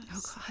podcast.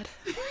 Oh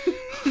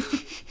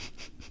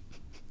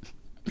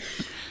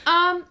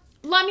God.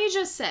 Let me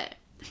just say.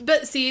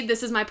 But see,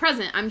 this is my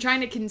present. I'm trying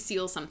to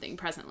conceal something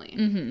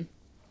presently.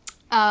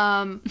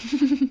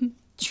 Mm-hmm.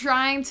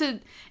 trying to,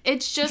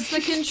 it's just the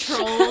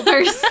control.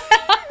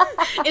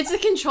 It's the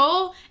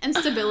control and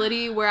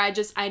stability where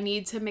I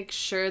need to make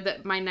sure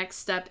that my next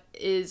step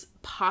is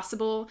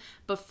possible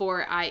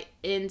before I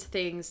end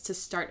things to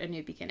start a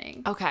new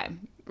beginning. Okay.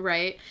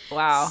 Right?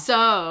 Wow.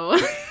 So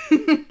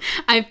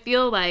I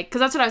feel like, because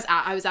that's what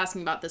I was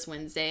asking about this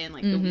Wednesday and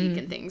like the week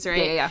and things,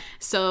 right? Yeah.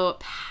 So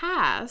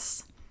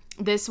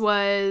this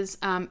was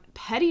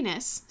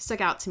pettiness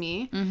stuck out to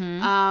me.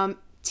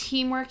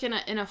 Teamwork in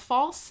a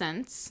false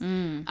sense.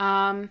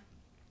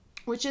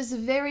 Which is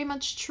very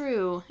much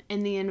true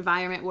in the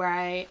environment where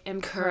I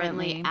am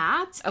currently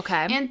at.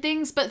 Okay. And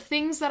things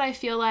that I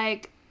feel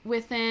like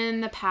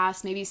within the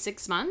past maybe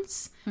 6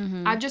 months,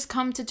 I've just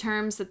come to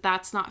terms that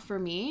that's not for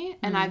me,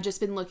 and I've just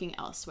been looking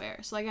elsewhere.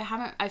 So like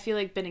I feel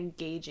like been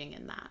engaging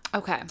in that.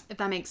 Okay. If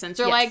that makes sense.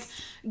 Or like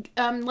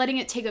letting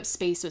it take up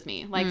space with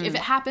me. Like if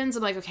it happens,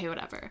 I'm like, okay,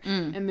 whatever,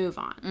 and move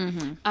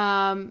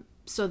on.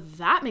 So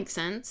that makes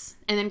sense.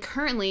 And then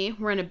currently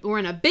we're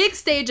in a big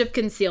stage of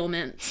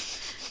concealment.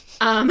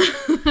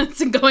 It's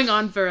been going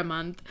on for a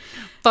month.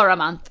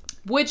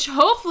 Which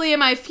hopefully in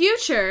my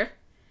future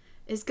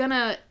is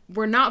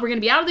we're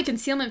gonna be out of the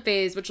concealment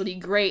phase, which will be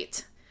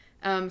great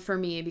for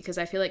me, because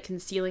I feel like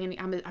concealing,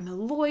 I'm a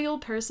loyal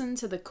person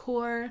to the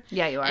core.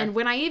 Yeah, you are. And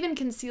when I even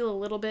conceal a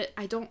little bit,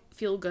 I don't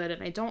feel good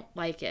and I don't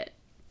like it.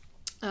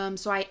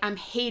 So I'm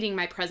hating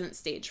my present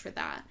stage for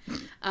that.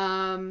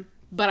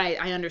 But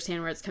I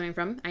understand where it's coming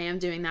from. I am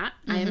doing that.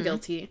 I am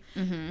guilty.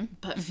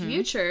 But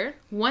future,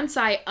 once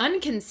I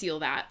unconceal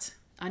that,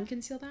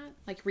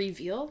 like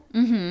reveal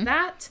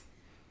that,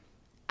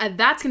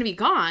 that's going to be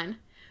gone.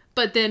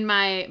 But then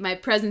my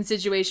present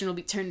situation will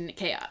be turned into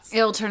chaos.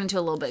 It'll turn into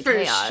a little bit of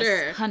chaos. For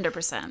sure.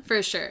 100%.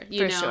 For sure.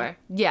 For sure.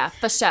 Yeah,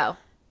 for sure.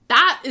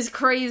 That is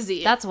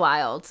crazy. That's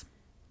wild.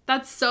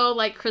 That's so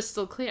like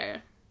crystal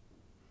clear.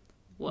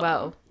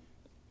 Whoa.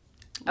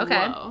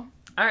 Okay. Whoa.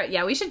 All right,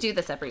 yeah, we should do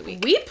this every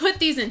week. We put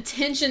these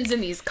intentions in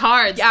these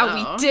cards, Yeah,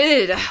 we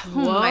did. Oh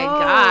my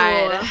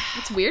God.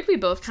 It's weird we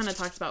both kind of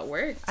talked about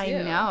work, too. I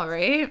know,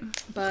 right?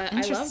 But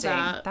I love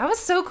that. That was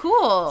so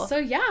cool. So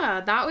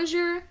yeah, that was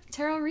your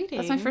tarot reading.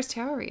 That's my first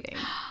tarot reading.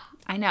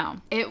 I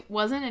know. It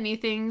wasn't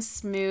anything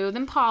smooth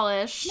and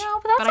polished. No,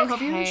 but that's okay. I hope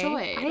you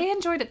enjoyed. I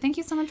enjoyed it. Thank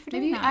you so much for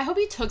doing that. I hope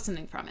you took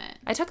something from it.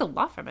 I took a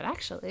lot from it,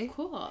 actually.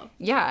 Cool.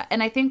 Yeah,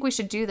 and I think we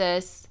should do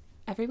this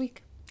every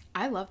week.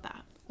 I love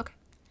that. Okay.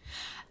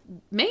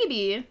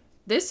 Maybe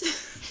this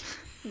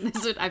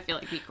would, I feel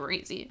like, be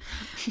crazy,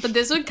 but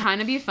this would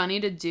kind of be funny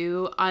to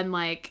do on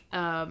like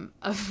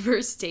a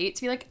first date,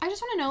 to be like, I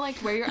just want to know like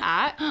where you're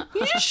at. Can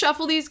you just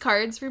shuffle these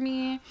cards for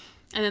me?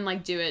 And then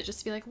like do it just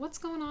to be like, what's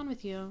going on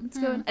with you?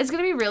 It's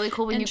gonna be really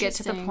cool when you get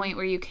to the point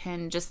where you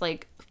can just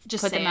put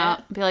them out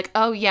and be like,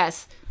 oh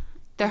yes,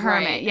 the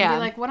hermit. Right. Yeah, and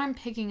be like, what I'm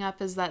picking up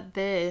is that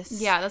this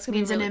that's gonna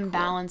means be really an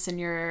imbalance in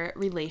your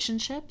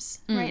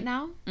relationships right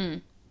now.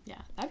 Yeah,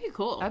 that'd be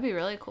cool. That'd be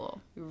really cool.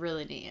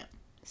 Really neat.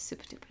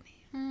 Super duper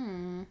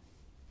neat.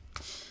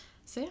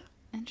 So yeah.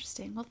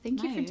 Interesting. Well,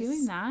 thank you for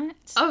doing that.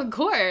 Oh, of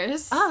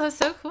course. Oh, that's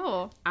so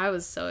cool. I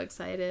was so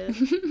excited.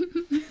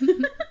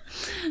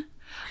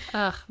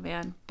 Ugh,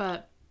 man.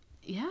 But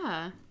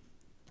yeah,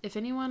 if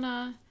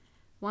anyone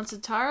wants a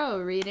tarot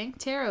reading,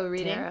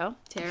 tarot,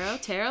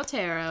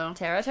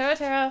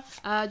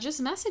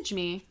 just message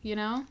me. You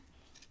know,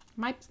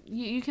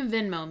 you can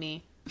Venmo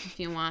me if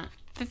you want.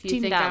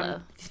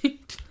 $15.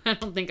 I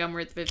don't think I'm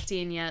worth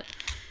 15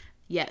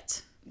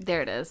 yet.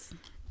 There it is.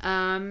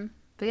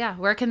 But yeah,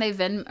 where can they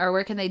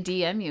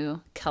DM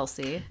you,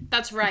 Kelsey?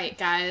 That's right,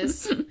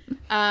 guys.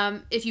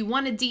 If you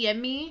want to DM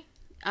me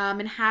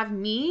and have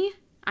me,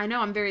 I know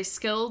I'm very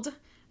skilled,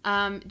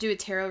 do a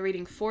tarot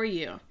reading for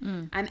you.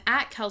 I'm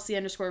at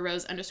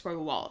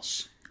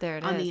Kelsey_Rose_Walsh. There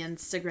it is. On the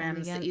Instagram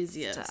is the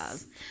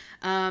easiest.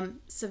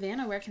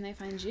 Savannah, where can they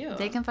find you?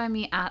 They can find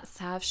me at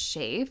Sav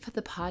Shape.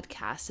 The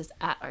podcast is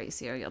at Are You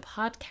Serial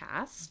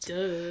Podcast.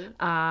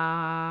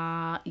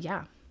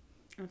 Yeah.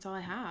 That's all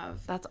I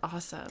have. That's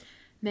awesome.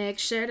 Make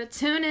sure to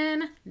tune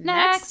in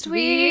next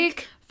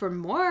week for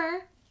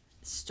more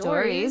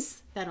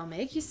stories that'll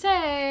make you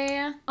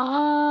say,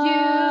 Are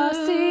you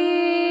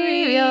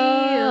serial?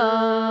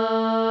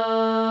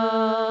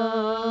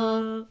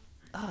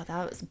 Oh,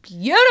 that was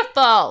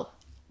beautiful.